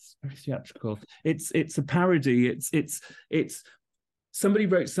know, it's very theatrical. It's a parody. It's somebody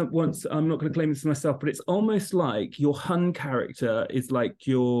wrote once, I'm not going to claim this for myself, but it's almost like your Hun character is like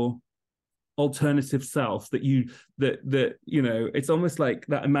your alternative self that it's almost like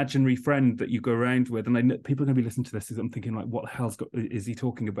that imaginary friend that you go around with. And I know people are going to be listening to this and I'm thinking like, what the hell's is he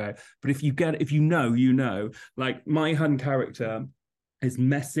talking about? But if you know, like my Hun character is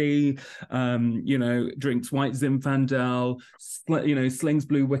messy, drinks white Zinfandel, slings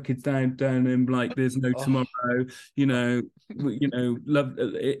blue wickets down him like there's no tomorrow, love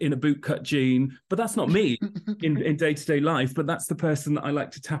in a bootcut jean. But that's not me in day-to-day life, but that's the person that I like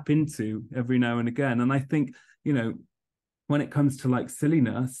to tap into every now and again. And I think, when it comes to like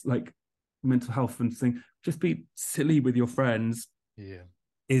silliness, like mental health and thing, just be silly with your friends. Yeah.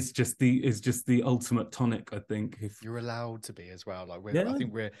 Is just the ultimate tonic, I think. If you're allowed to be as well, like I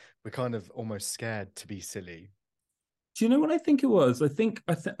think we're kind of almost scared to be silly. Do you know what I think it was? I think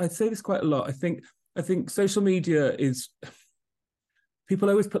I say this quite a lot. I think social media is, people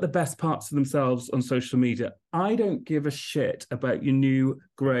always put the best parts of themselves on social media. I don't give a shit about your new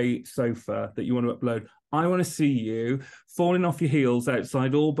grey sofa that you want to upload. I want to see you falling off your heels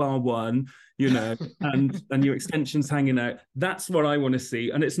outside all bar one, and your extensions hanging out. That's what I want to see.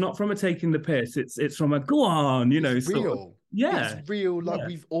 And it's not from a taking the piss. It's from a go on, it's real. Sort of, yeah. It's real. Like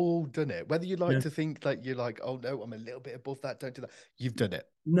we've all done it. Whether you like to think like you're like, oh no, I'm a little bit above that. Don't do that. You've done it.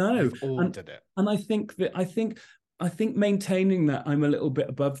 No. You've all done it. And I think maintaining that I'm a little bit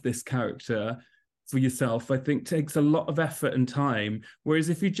above this character for yourself, I think takes a lot of effort and time. Whereas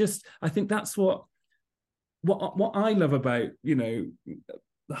if you I think that's what I love about,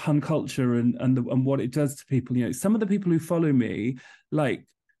 Hun culture and what it does to people. Some of the people who follow me, like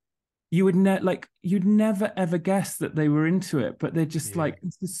you'd never ever guess that they were into it, but they're just like,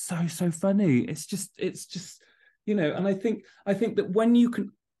 it's just so funny. It's just and I think that when you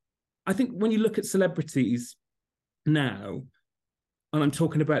look at celebrities now, and I'm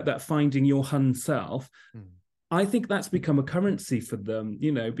talking about that finding your Hun self, I think that's become a currency for them,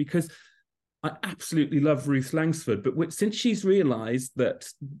 because I absolutely love Ruth Langsford, but since she's realised that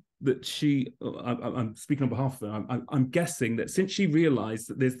I'm speaking on behalf of her, I'm guessing that since she realised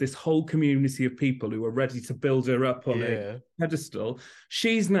that there's this whole community of people who are ready to build her up on a pedestal,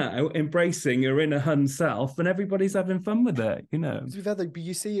 she's now embracing her inner Hun self, and everybody's having fun with it, To be fair, though, but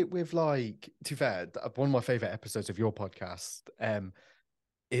you see it with like, to be fair, one of my favourite episodes of your podcast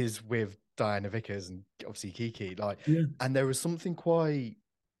is with Diana Vickers and obviously Kiki, and there was something quite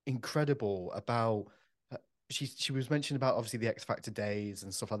incredible about she was mentioning about obviously the X Factor days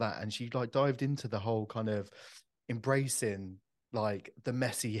and stuff like that, and she like dived into the whole kind of embracing like the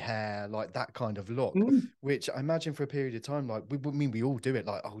messy hair, like that kind of look, which I imagine for a period of time, like we all do it,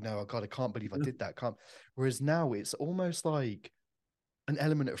 like, oh no, God, I can't believe I did that, whereas now it's almost like an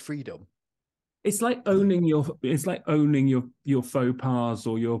element of freedom. It's like owning your faux pas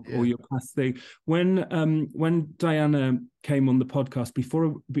or your past thing. When Diana came on the podcast,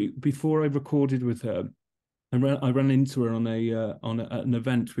 before I recorded with her, I ran into her on an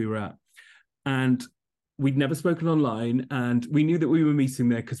event we were at, and we'd never spoken online, and we knew that we were meeting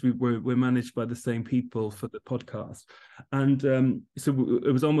there because we're managed by the same people for the podcast, and so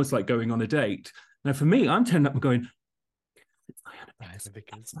it was almost like going on a date. Now for me, I'm turning up and going,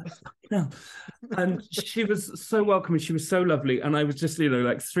 and she was so welcoming, she was so lovely, and I was just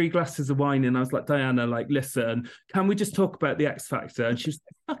like 3 glasses of wine and I was like, Diana, like, listen, can we just talk about the X Factor? And she was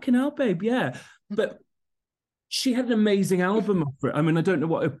like, fucking hell, babe, yeah. But she had an amazing album for it. I mean, I don't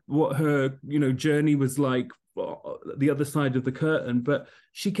know what her journey was like the other side of the curtain, but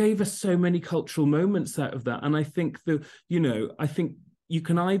she gave us so many cultural moments out of that. And I think I think you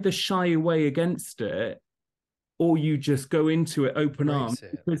can either shy away against it, or you just go into it open arms,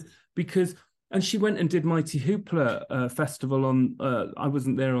 because and she went and did Mighty Hoopla Festival on. I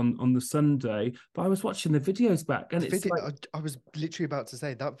wasn't there on the Sunday, but I was watching the videos back, and I was literally about to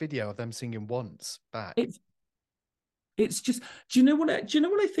say that video of them singing Once back. It's just. Do you know what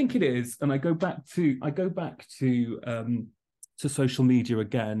I think it is? And I go back to social media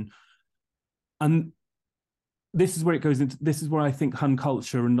again, and this is where it goes into. This is where I think Hun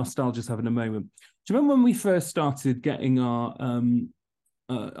culture and nostalgia's having a moment. Do you remember when we first started getting our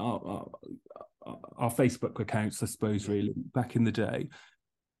Facebook accounts, I suppose, really, back in the day?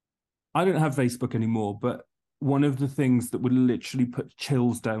 I don't have Facebook anymore, but one of the things that would literally put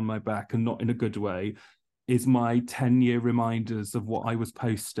chills down my back, and not in a good way, is my 10-year reminders of what I was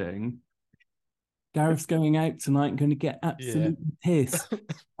posting. Gareth's going out tonight and going to get absolutely pissed.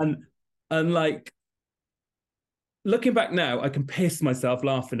 and like, looking back now, I can piss myself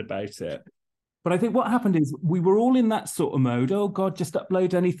laughing about it. But I think what happened is we were all in that sort of mode. Oh God, just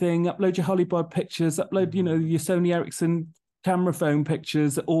upload anything, upload your Holybob pictures, upload, your Sony Ericsson camera phone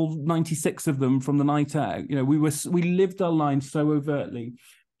pictures, all 96 of them from the night out. We lived our lives so overtly.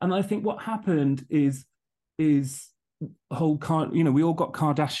 And I think what happened is whole we all got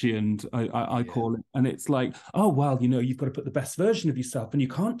Kardashianed, I call it, and it's like, oh well, you've got to put the best version of yourself, and you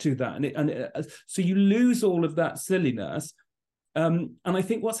can't do that, so you lose all of that silliness. And I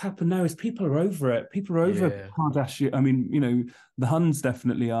think what's happened now is people are over it. People are over Kardashian. I mean, the Huns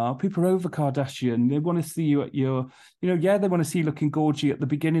definitely are. People are over Kardashian. They want to see you at your, they want to see you looking gorgy at the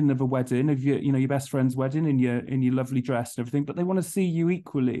beginning of a wedding, of your best friend's wedding, in your lovely dress and everything. But they want to see you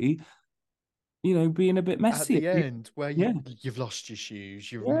equally, being a bit messy at the end, where you've lost your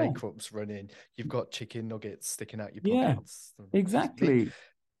shoes, your makeup's running, you've got chicken nuggets sticking out your pockets. Yeah, exactly.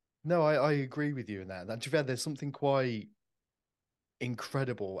 No, I agree with you in that. And to be fair, there's something quite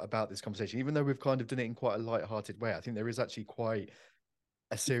incredible about this conversation, even though we've kind of done it in quite a light-hearted way. I think there is actually quite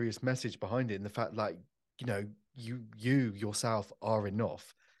a serious message behind it, in the fact, like, you yourself are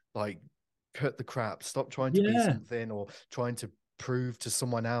enough. Like, cut the crap, stop trying to be something or trying to prove to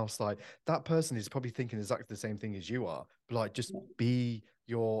someone else. Like, that person is probably thinking exactly the same thing as you are, but like, just be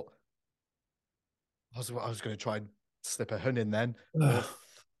your I was going to try and slip a hun in then.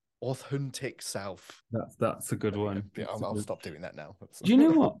 Authentic self. That's a good one. I'll stop doing that now. Do you know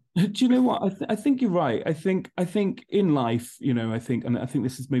what? I think you're right. I think in life, I think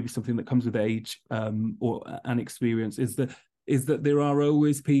this is maybe something that comes with age, or an experience, is that there are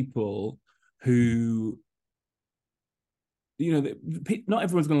always people who, not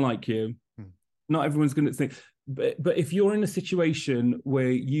everyone's going to like you. Not everyone's going to think, but if you're in a situation where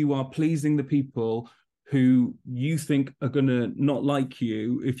you are pleasing the people who you think are going to not like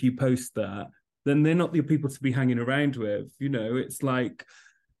you if you post that, then they're not the people to be hanging around with. It's like,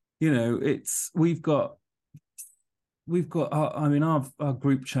 we've got our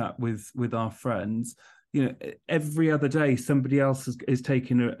group chat with our friends. Every other day somebody else is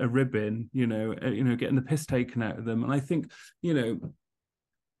taking a ribbon, getting the piss taken out of them. And I think,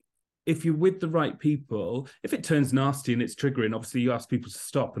 if you're with the right people, if it turns nasty and it's triggering, obviously you ask people to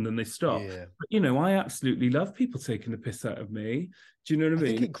stop and then they stop. Yeah. But, I absolutely love people taking the piss out of me. Do you know what I mean?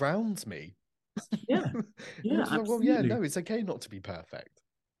 I think it grounds me. Yeah. Yeah. Well, yeah, no, it's okay not to be perfect.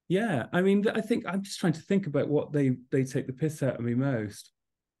 Yeah. I mean, I think I'm just trying to think about what they take the piss out of me most.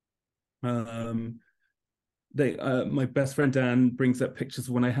 My best friend Dan brings up pictures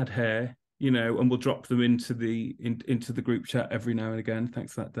of when I had hair, and we'll drop them into the group chat every now and again.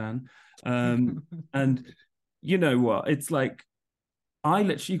 Thanks for that, Dan. And you know what? It's like, I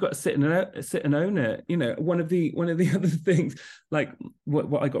literally got to sit and own it. One of the other things, like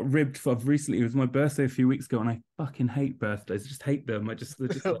what I got ribbed for recently, was my birthday a few weeks ago, and I fucking hate birthdays. I just hate them. They're just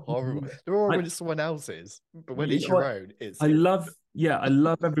horrible. They're all when it's someone else's, but when it's your own, it's. I love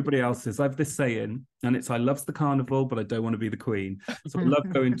everybody else's. I have this saying, and it's, I love the carnival, but I don't want to be the queen. So I love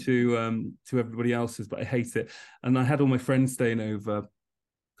going to everybody else's, but I hate it. And I had all my friends staying over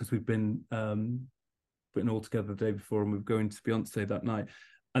because we've been putting all together the day before, and we were going to Beyonce that night,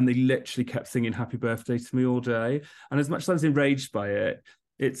 and they literally kept singing happy birthday to me all day. And as much as I was enraged by it,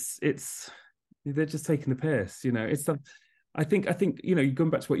 it's they're just taking the piss. It's the, I think going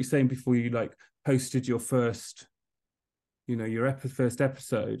back to what you're saying before, you like posted your first, your first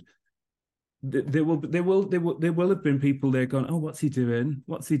episode, there will have been people there going, oh, what's he doing?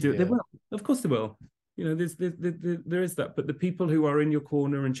 Yeah. They will, of course they will. There is that, but the people who are in your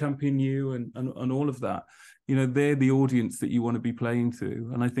corner and champion you and all of that, they're the audience that you want to be playing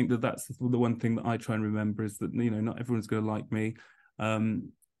to. And I think that's the one thing that I try and remember, is that, not everyone's going to like me.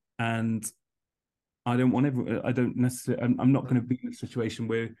 And I don't want everyone, I'm not going to be in a situation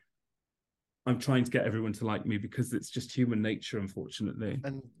where I'm trying to get everyone to like me, because it's just human nature, unfortunately.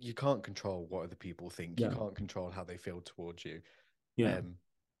 And you can't control what other people think. Yeah. You can't control how they feel towards you. Yeah.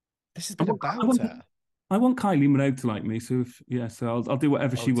 This has been about her. I want Kylie Minogue to like me, so I'll do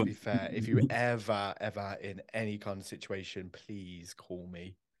whatever she wants. To be fair, if you ever in any kind of situation, please call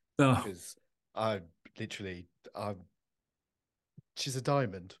me, because she's a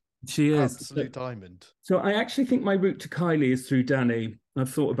diamond. She is absolute diamond. So I actually think my route to Kylie is through Danny.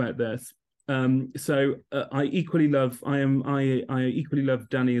 I've thought about this. I equally love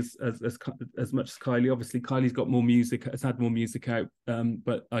Danny as much as Kylie. Obviously, Kylie's got more music, has had more music out,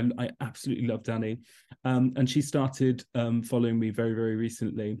 but I absolutely love Danny. And she started following me very, very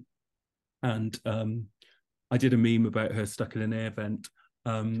recently. And I did a meme about her stuck in an air vent.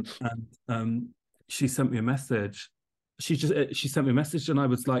 And she sent me a message. She sent me a message, and I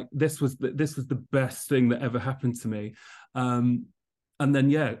was like, this was the best thing that ever happened to me. and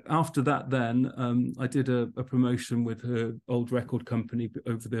then after that, then I did a promotion with her old record company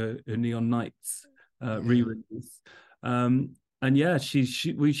over the Neon Nights re-release. And she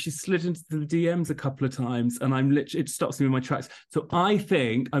slid into the DMs a couple of times, and it stops me in my tracks. So I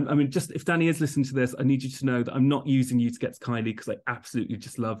think, I mean, just if Danny is listening to this, I need you to know that I'm not using you to get to Kylie, because I absolutely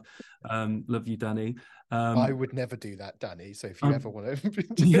just love you, Danny. I would never do that, Danny. So if you ever want to,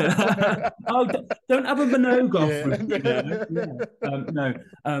 don't have a Minogue off. No.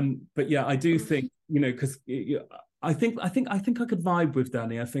 But yeah, I do think, because I think I could vibe with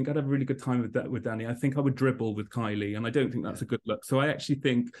Danny. I think I'd have a really good time with Danny. I think I would dribble with Kylie, and I don't think that's a good look. So I actually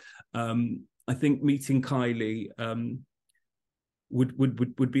think meeting Kylie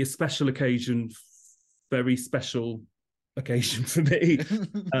would be a special occasion, very special occasion for me.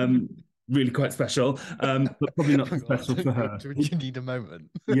 Really quite special, but probably not special for her. Do you need a moment?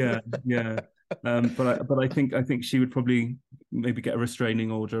 Yeah. But I think she would probably maybe get a restraining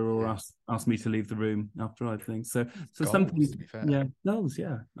order or ask me to leave the room after, I think. So goals, something. To be fair. Yeah, goals.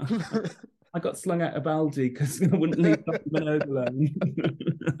 Yeah. I got slung out of Aldi because I wouldn't leave Minogue alone.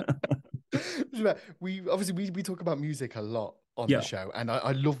 We talk about music a lot on the show, and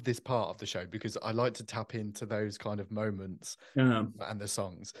I love this part of the show because I like to tap into those kind of moments and the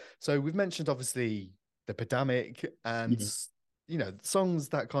songs. So we've mentioned obviously the pandemic and songs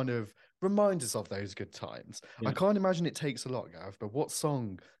that kind of remind us of those good times. I can't imagine it takes a lot, Gareth, but what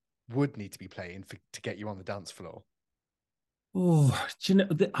song would need to be playing to get you on the dance floor? Oh, do you know,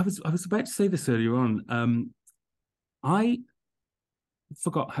 I was about to say this earlier on. I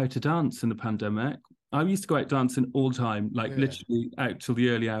forgot how to dance in the pandemic. I used to go out dancing all the time, literally out till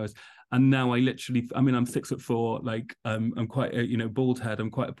the early hours. And now I'm 6'4", like I'm quite a, bald head.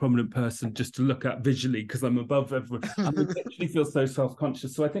 I'm quite a prominent person just to look at visually because I'm above everyone. I literally feel so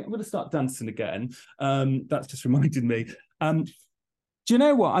self-conscious. So I think I'm going to start dancing again. That's just reminded me. Do you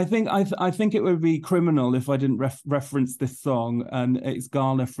know what? I think it would be criminal if I didn't reference this song, and it's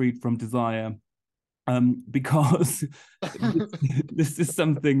Gala, Freed from Desire. Because this is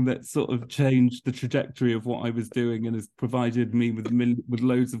something that sort of changed the trajectory of what I was doing and has provided me with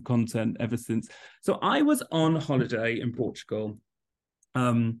loads of content ever since. So I was on holiday in Portugal.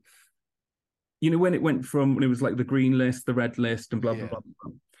 When it was like the green list, the red list, and blah, blah, blah,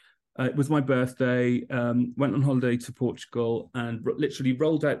 blah. It was my birthday, went on holiday to Portugal and literally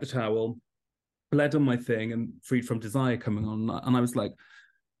rolled out the towel, bled on my thing, and Freed from Desire coming on. And I was like,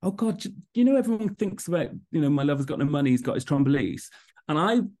 oh God, everyone thinks about, my lover's got no money, he's got his Trombolese. And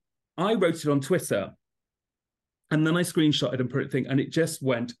I wrote it on Twitter, and then I screenshotted and put it and it just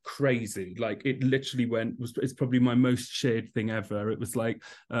went crazy. Like it literally it's probably my most shared thing ever. It was like,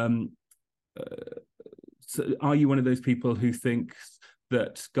 so are you one of those people who think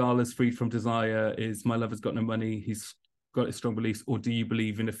that Gala's Freed from Desire is my lover's got no money, he's got his Trombolese, or do you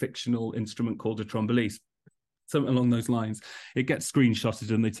believe in a fictional instrument called a Trombolese? Something along those lines. It gets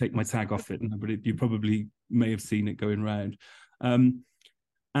screenshotted and they take my tag off it, but you probably may have seen it going around.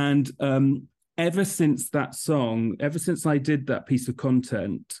 Ever since that song, ever since I did that piece of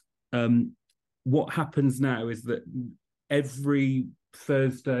content, what happens now is that every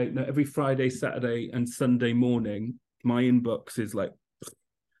Friday, Saturday, and Sunday morning, my inbox is like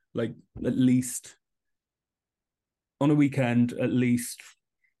at least on a weekend, at least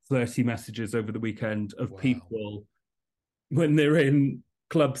 30 messages over the weekend of people when they're in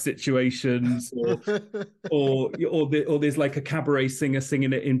club situations or there's like a cabaret singer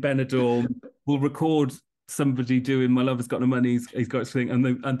singing it in Benidorm will record somebody doing My Lover's Got No Money, he's got his thing,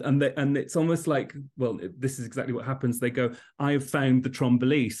 and it's almost like, well, this is exactly what happens. They go, I have found the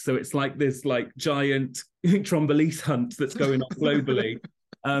Trombolese. So it's like this like giant Trombolese hunt that's going on globally.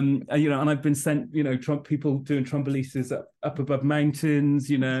 And I've been sent, people doing Tromboleses up above mountains,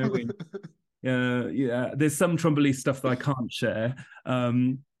 and, there's some Trombolese stuff that I can't share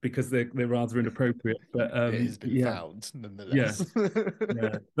because they're rather inappropriate. But it has been found nonetheless. But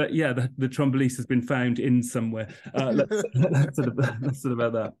the Trombolese has been found in somewhere. That's sort of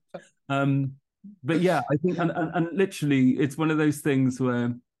about that. But yeah, I think, and literally, it's one of those things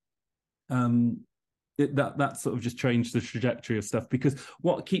where that sort of just changed the trajectory of stuff, because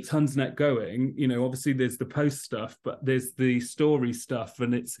what keeps Hunsnet going, obviously there's the post stuff, but there's the story stuff,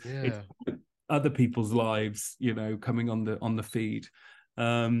 and it's other people's lives, coming on the feed.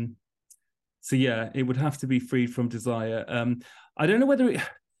 So yeah, it would have to be Freed from Desire. I don't know whether it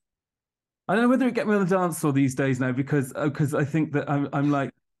get me on the dance floor these days now, because I think that I'm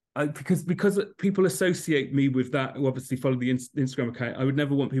like, because people associate me with that, who obviously follow the Instagram account. I would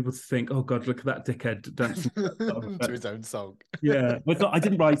never want people to think, oh God, look at that dickhead dancing to his own song. Yeah, but I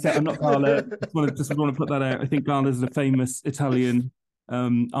didn't write it. I'm not Gala. Just want to put that out. I think Gala's a famous Italian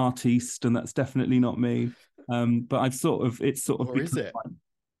artiste, and that's definitely not me. But I've sort of, it's sort of Or is it?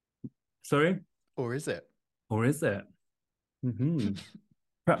 Sorry? Or is it? Or is it? Mm-hmm.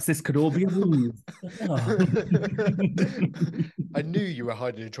 Perhaps this could all be a ruse. Oh. I knew you were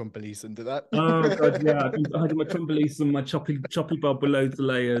hiding a Trumpelise under that. Oh god, yeah. I've been hiding my Trumpelise and my choppy bob with loads of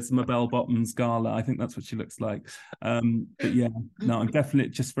layers, my bell bottoms gala. I think that's what she looks like. But yeah, no, I'm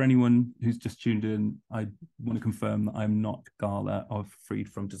definitely, just for anyone who's just tuned in, I want to confirm that I'm not Gala of Freed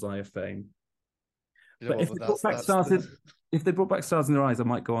from Desire fame. You know But if they brought back stars in their eyes, I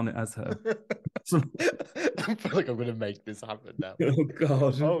might go on it as her. I feel like I'm going to make this happen now. Oh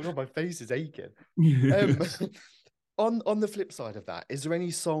god. Oh god, my face is aching. On the flip side of that, is there any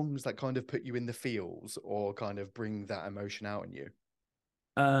songs that kind of put you in the feels or kind of bring that emotion out in you?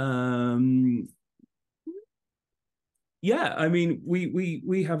 Yeah, I mean,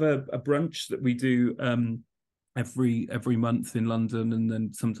 we have a brunch that we do every month in London, and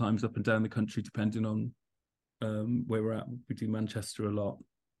then sometimes up and down the country, depending on where we're at. We do Manchester a lot,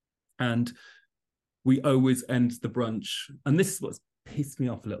 and we always end the brunch. And this is what's pissed me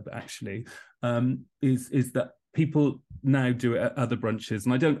off a little bit, actually, is that people now do it at other brunches,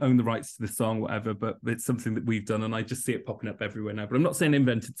 and I don't own the rights to the song, whatever, but it's something that we've done, and I just see it popping up everywhere now. But I'm not saying I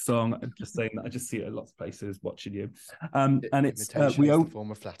invented the song, I'm just saying that I just see it at lots of places watching you. And it's imitation is the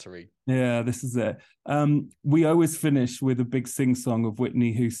form of flattery. Yeah, this is it. We always finish with a big sing song of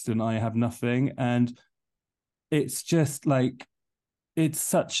Whitney Houston, I Have Nothing, and it's just like, it's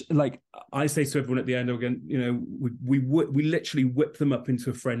such, like, I say to everyone at the end, again, you know, we literally whip them up into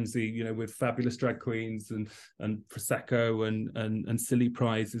a frenzy, you know, with fabulous drag queens and prosecco and silly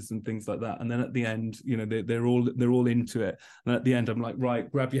prizes and things like that. And then at the end, you know, they're all into it. And at the end, I'm like, right,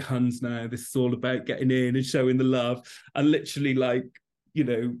 grab your Huns now. This is all about getting in and showing the love. And literally, like, you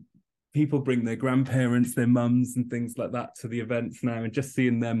know, people bring their grandparents, their mums, and things like that to the events now, and just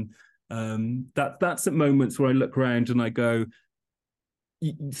seeing them. That's at moments where I look around and I go,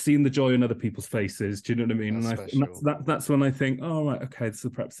 seeing the joy in other people's faces, do you know what I mean? That's when I think, oh right, okay, so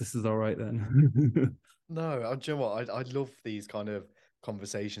perhaps this is all right then. No, do you know what? I love these kind of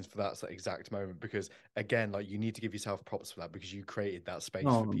conversations for that exact moment, because again, like, you need to give yourself props for that, because you created that space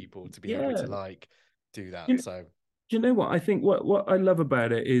for people to be able to like do that. So do you know what I think? What I love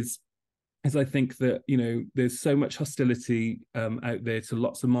about it is I think that, you know, there's so much hostility out there to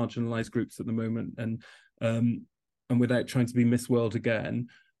lots of marginalized groups at the moment, and without trying to be Miss World again,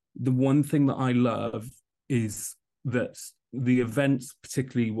 the one thing that I love is that the events,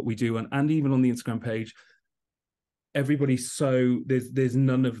 particularly what we do, and even on the Instagram page, everybody's so, there's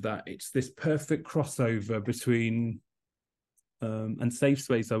none of that. It's this perfect crossover between and safe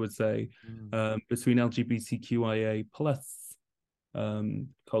space, I would say, between LGBTQIA plus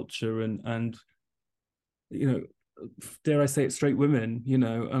culture and you know, dare I say it, straight women, you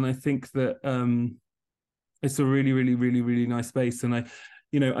know. And I think that it's a really, really, really, really nice space. And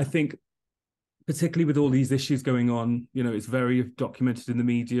I think particularly with all these issues going on, you know, it's very documented in the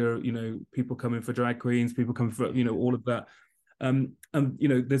media, you know, people coming for drag queens, people coming for, you know, all of that. And, you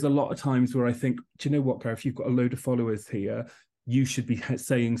know, there's a lot of times where I think, do you know what, Gareth, you've got a load of followers here. You should be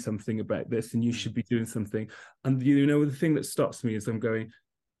saying something about this, and you should be doing something. And, you know, the thing that stops me is I'm going,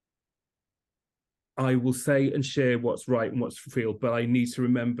 I will say and share what's right and what's real, but I need to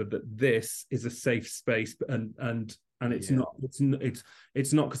remember that this is a safe space, and it's not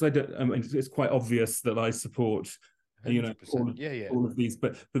because I don't. I mean, it's quite obvious that I support, you know, all of these,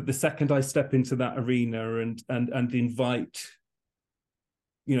 but the second I step into that arena and invite,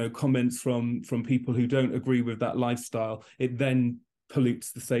 you know, comments from people who don't agree with that lifestyle, it then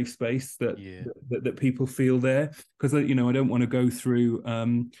pollutes the safe space that people feel there, because, you know, I don't want to go through.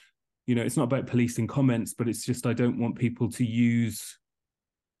 You know, it's not about policing comments, but it's just I don't want people to use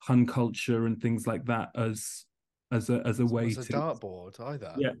Hun culture and things like that as a way to dartboard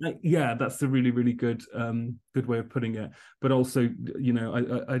either. Yeah, that's a really, really good way of putting it. But also, you know,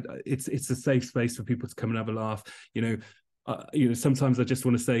 it's a safe space for people to come and have a laugh. You know, sometimes I just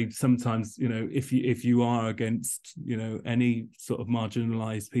want to say, sometimes, you know, if you are against, you know, any sort of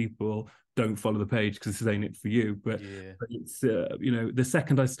marginalized people, don't follow the page, because this ain't it for you. But it's you know, the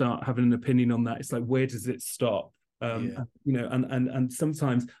second I start having an opinion on that, it's like, where does it stop? You know, and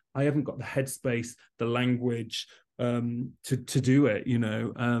sometimes I haven't got the headspace, the language to do it, you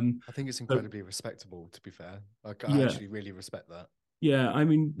know. I think it's incredibly respectable, to be fair. Like, I actually really respect that. Yeah, I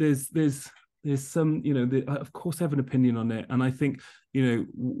mean, there's some, you know, of course I have an opinion on it, and I think, you know,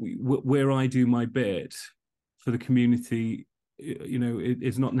 where I do my bit for the community, you know,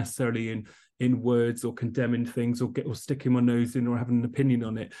 it's not necessarily in words or condemning things or sticking my nose in or having an opinion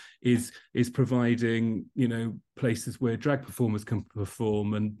on it is providing, you know, places where drag performers can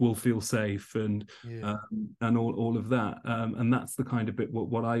perform and will feel safe and all of that. And that's the kind of bit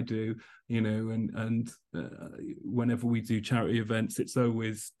what I do, you know, and whenever we do charity events, it's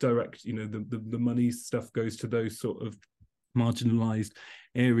always direct, you know, the money stuff goes to those sort of marginalized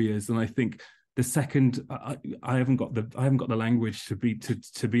areas. And I think the second I haven't got the language to be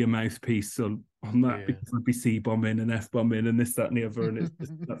a mouthpiece on that, because I'd be C-bombing and F-bombing and this, that, and the other, and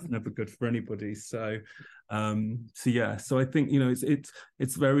that's never good for anybody. So so I think, you know,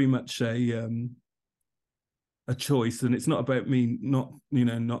 it's very much a choice, and it's not about me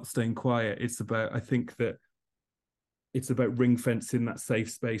not staying quiet. It's about, I think that it's about ring fencing that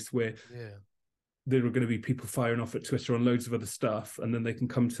safe space where there are going to be people firing off at Twitter on loads of other stuff, and then they can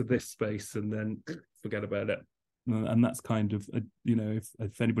come to this space and then forget about it. And that's kind of, you know,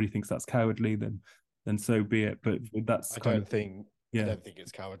 if anybody thinks that's cowardly, then so be it. But that's I don't think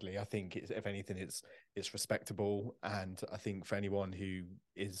it's cowardly. I think if anything, it's respectable. And I think for anyone who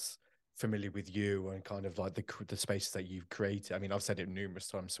is familiar with you and kind of like the spaces that you've created, I mean, I've said it numerous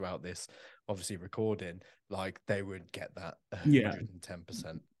times throughout this, obviously recording, like they would get that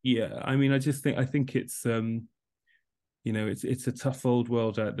 110%. Yeah, I mean, I think it's you know, it's a tough old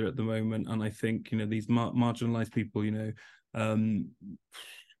world out there at the moment, and I think, you know, these marginalized people, you know,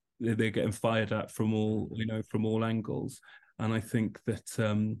 they're getting fired at from all angles, and I think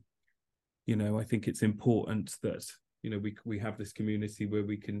that you know, I think it's important that, you know, we have this community where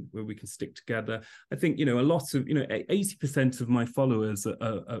we can stick together. I think, you know, a lot of, you know, 80% of my followers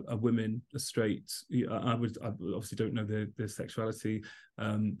are women, are straight. I obviously don't know their sexuality,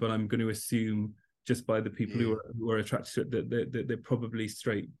 but I'm going to assume just by the people who are attracted to it that they're probably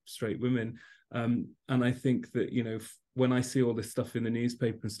straight women. And I think that, you know, when I see all this stuff in the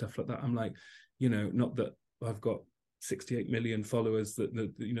newspaper and stuff like that, I'm like, you know, not that I've got 68 million followers, that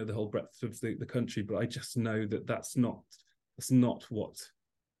you know, the whole breadth of the country, but I just know that that's not what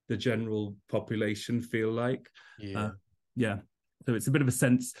the general population feel like. So it's a bit of a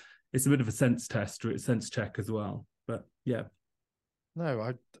sense test, or a sense check as well. But yeah.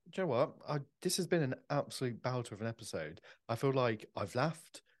 No, do you know what? This has been an absolute belter of an episode. I feel like I've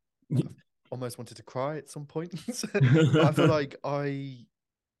laughed. I've almost wanted to cry at some point. But I feel like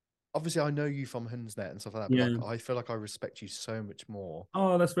obviously I know you from Hunsnet and stuff like that, but like, I feel like I respect you so much more.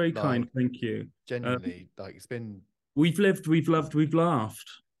 Oh, that's very kind. Thank you. Genuinely, like, it's been... We've lived, we've loved, we've laughed.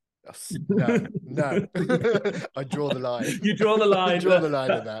 No. I draw the line. You draw the line. Draw the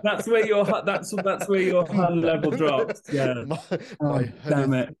line in that. That's where your Hun level drops. Yeah. My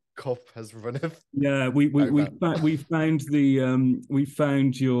damn it. Cop has run it. Yeah, we found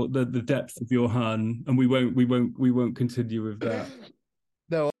the depth of your Hun, and we won't continue with that.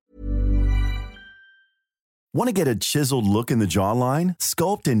 No. Want to get a chiseled look in the jawline?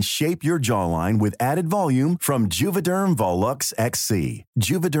 Sculpt and shape your jawline with added volume from Juvederm Volux XC.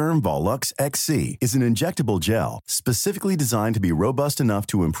 Juvederm Volux XC is an injectable gel specifically designed to be robust enough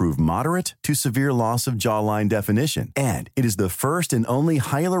to improve moderate to severe loss of jawline definition. And it is the first and only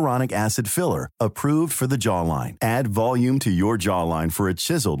hyaluronic acid filler approved for the jawline. Add volume to your jawline for a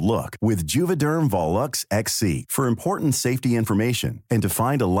chiseled look with Juvederm Volux XC. For important safety information and to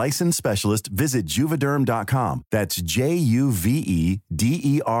find a licensed specialist, visit Juvederm.com. That's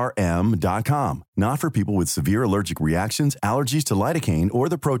Juvederm.com. Not for people with severe allergic reactions, allergies to lidocaine, or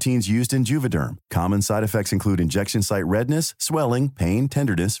the proteins used in Juvederm. Common side effects include injection site redness, swelling, pain,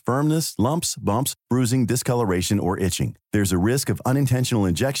 tenderness, firmness, lumps, bumps, bruising, discoloration, or itching. There's a risk of unintentional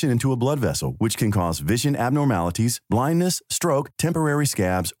injection into a blood vessel, which can cause vision abnormalities, blindness, stroke, temporary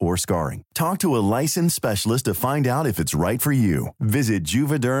scabs, or scarring. Talk to a licensed specialist to find out if it's right for you. Visit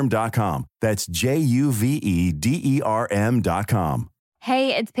Juvederm.com. That's Juvederm.com.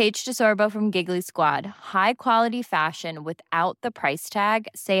 Hey, it's Paige DeSorbo from Giggly Squad. High quality fashion without the price tag.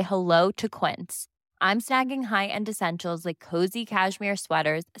 Say hello to Quince. I'm snagging high-end essentials like cozy cashmere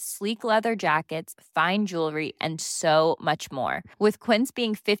sweaters, sleek leather jackets, fine jewelry, and so much more. With Quince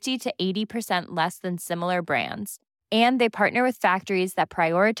being 50 to 80% less than similar brands. And they partner with factories that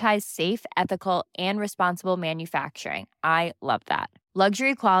prioritize safe, ethical, and responsible manufacturing. I love that.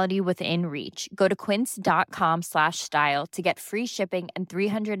 Luxury quality within reach. Go to quince.com/style to get free shipping and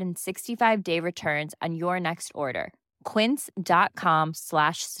 365-day returns on your next order.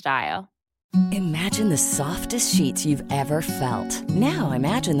 Quince.com/style. Imagine the softest sheets you've ever felt. Now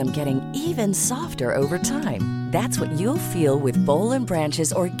imagine them getting even softer over time. That's what you'll feel with Boll &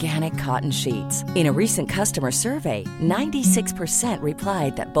 Branch's organic cotton sheets. In a recent customer survey, 96%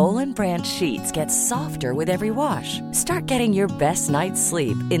 replied that Boll & Branch sheets get softer with every wash. Start getting your best night's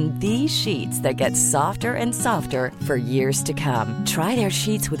sleep in these sheets that get softer and softer for years to come. Try their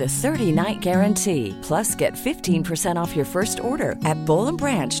sheets with a 30-night guarantee. Plus, get 15% off your first order at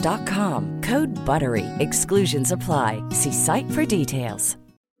bollandbranch.com. Code BUTTERY. Exclusions apply. See site for details.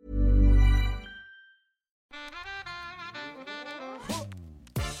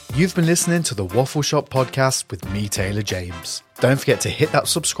 You've been listening to the Waffle Shop podcast with me, Taylor James. Don't forget to hit that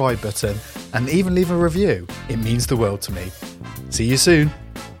subscribe button and even leave a review. It means the world to me. See you soon.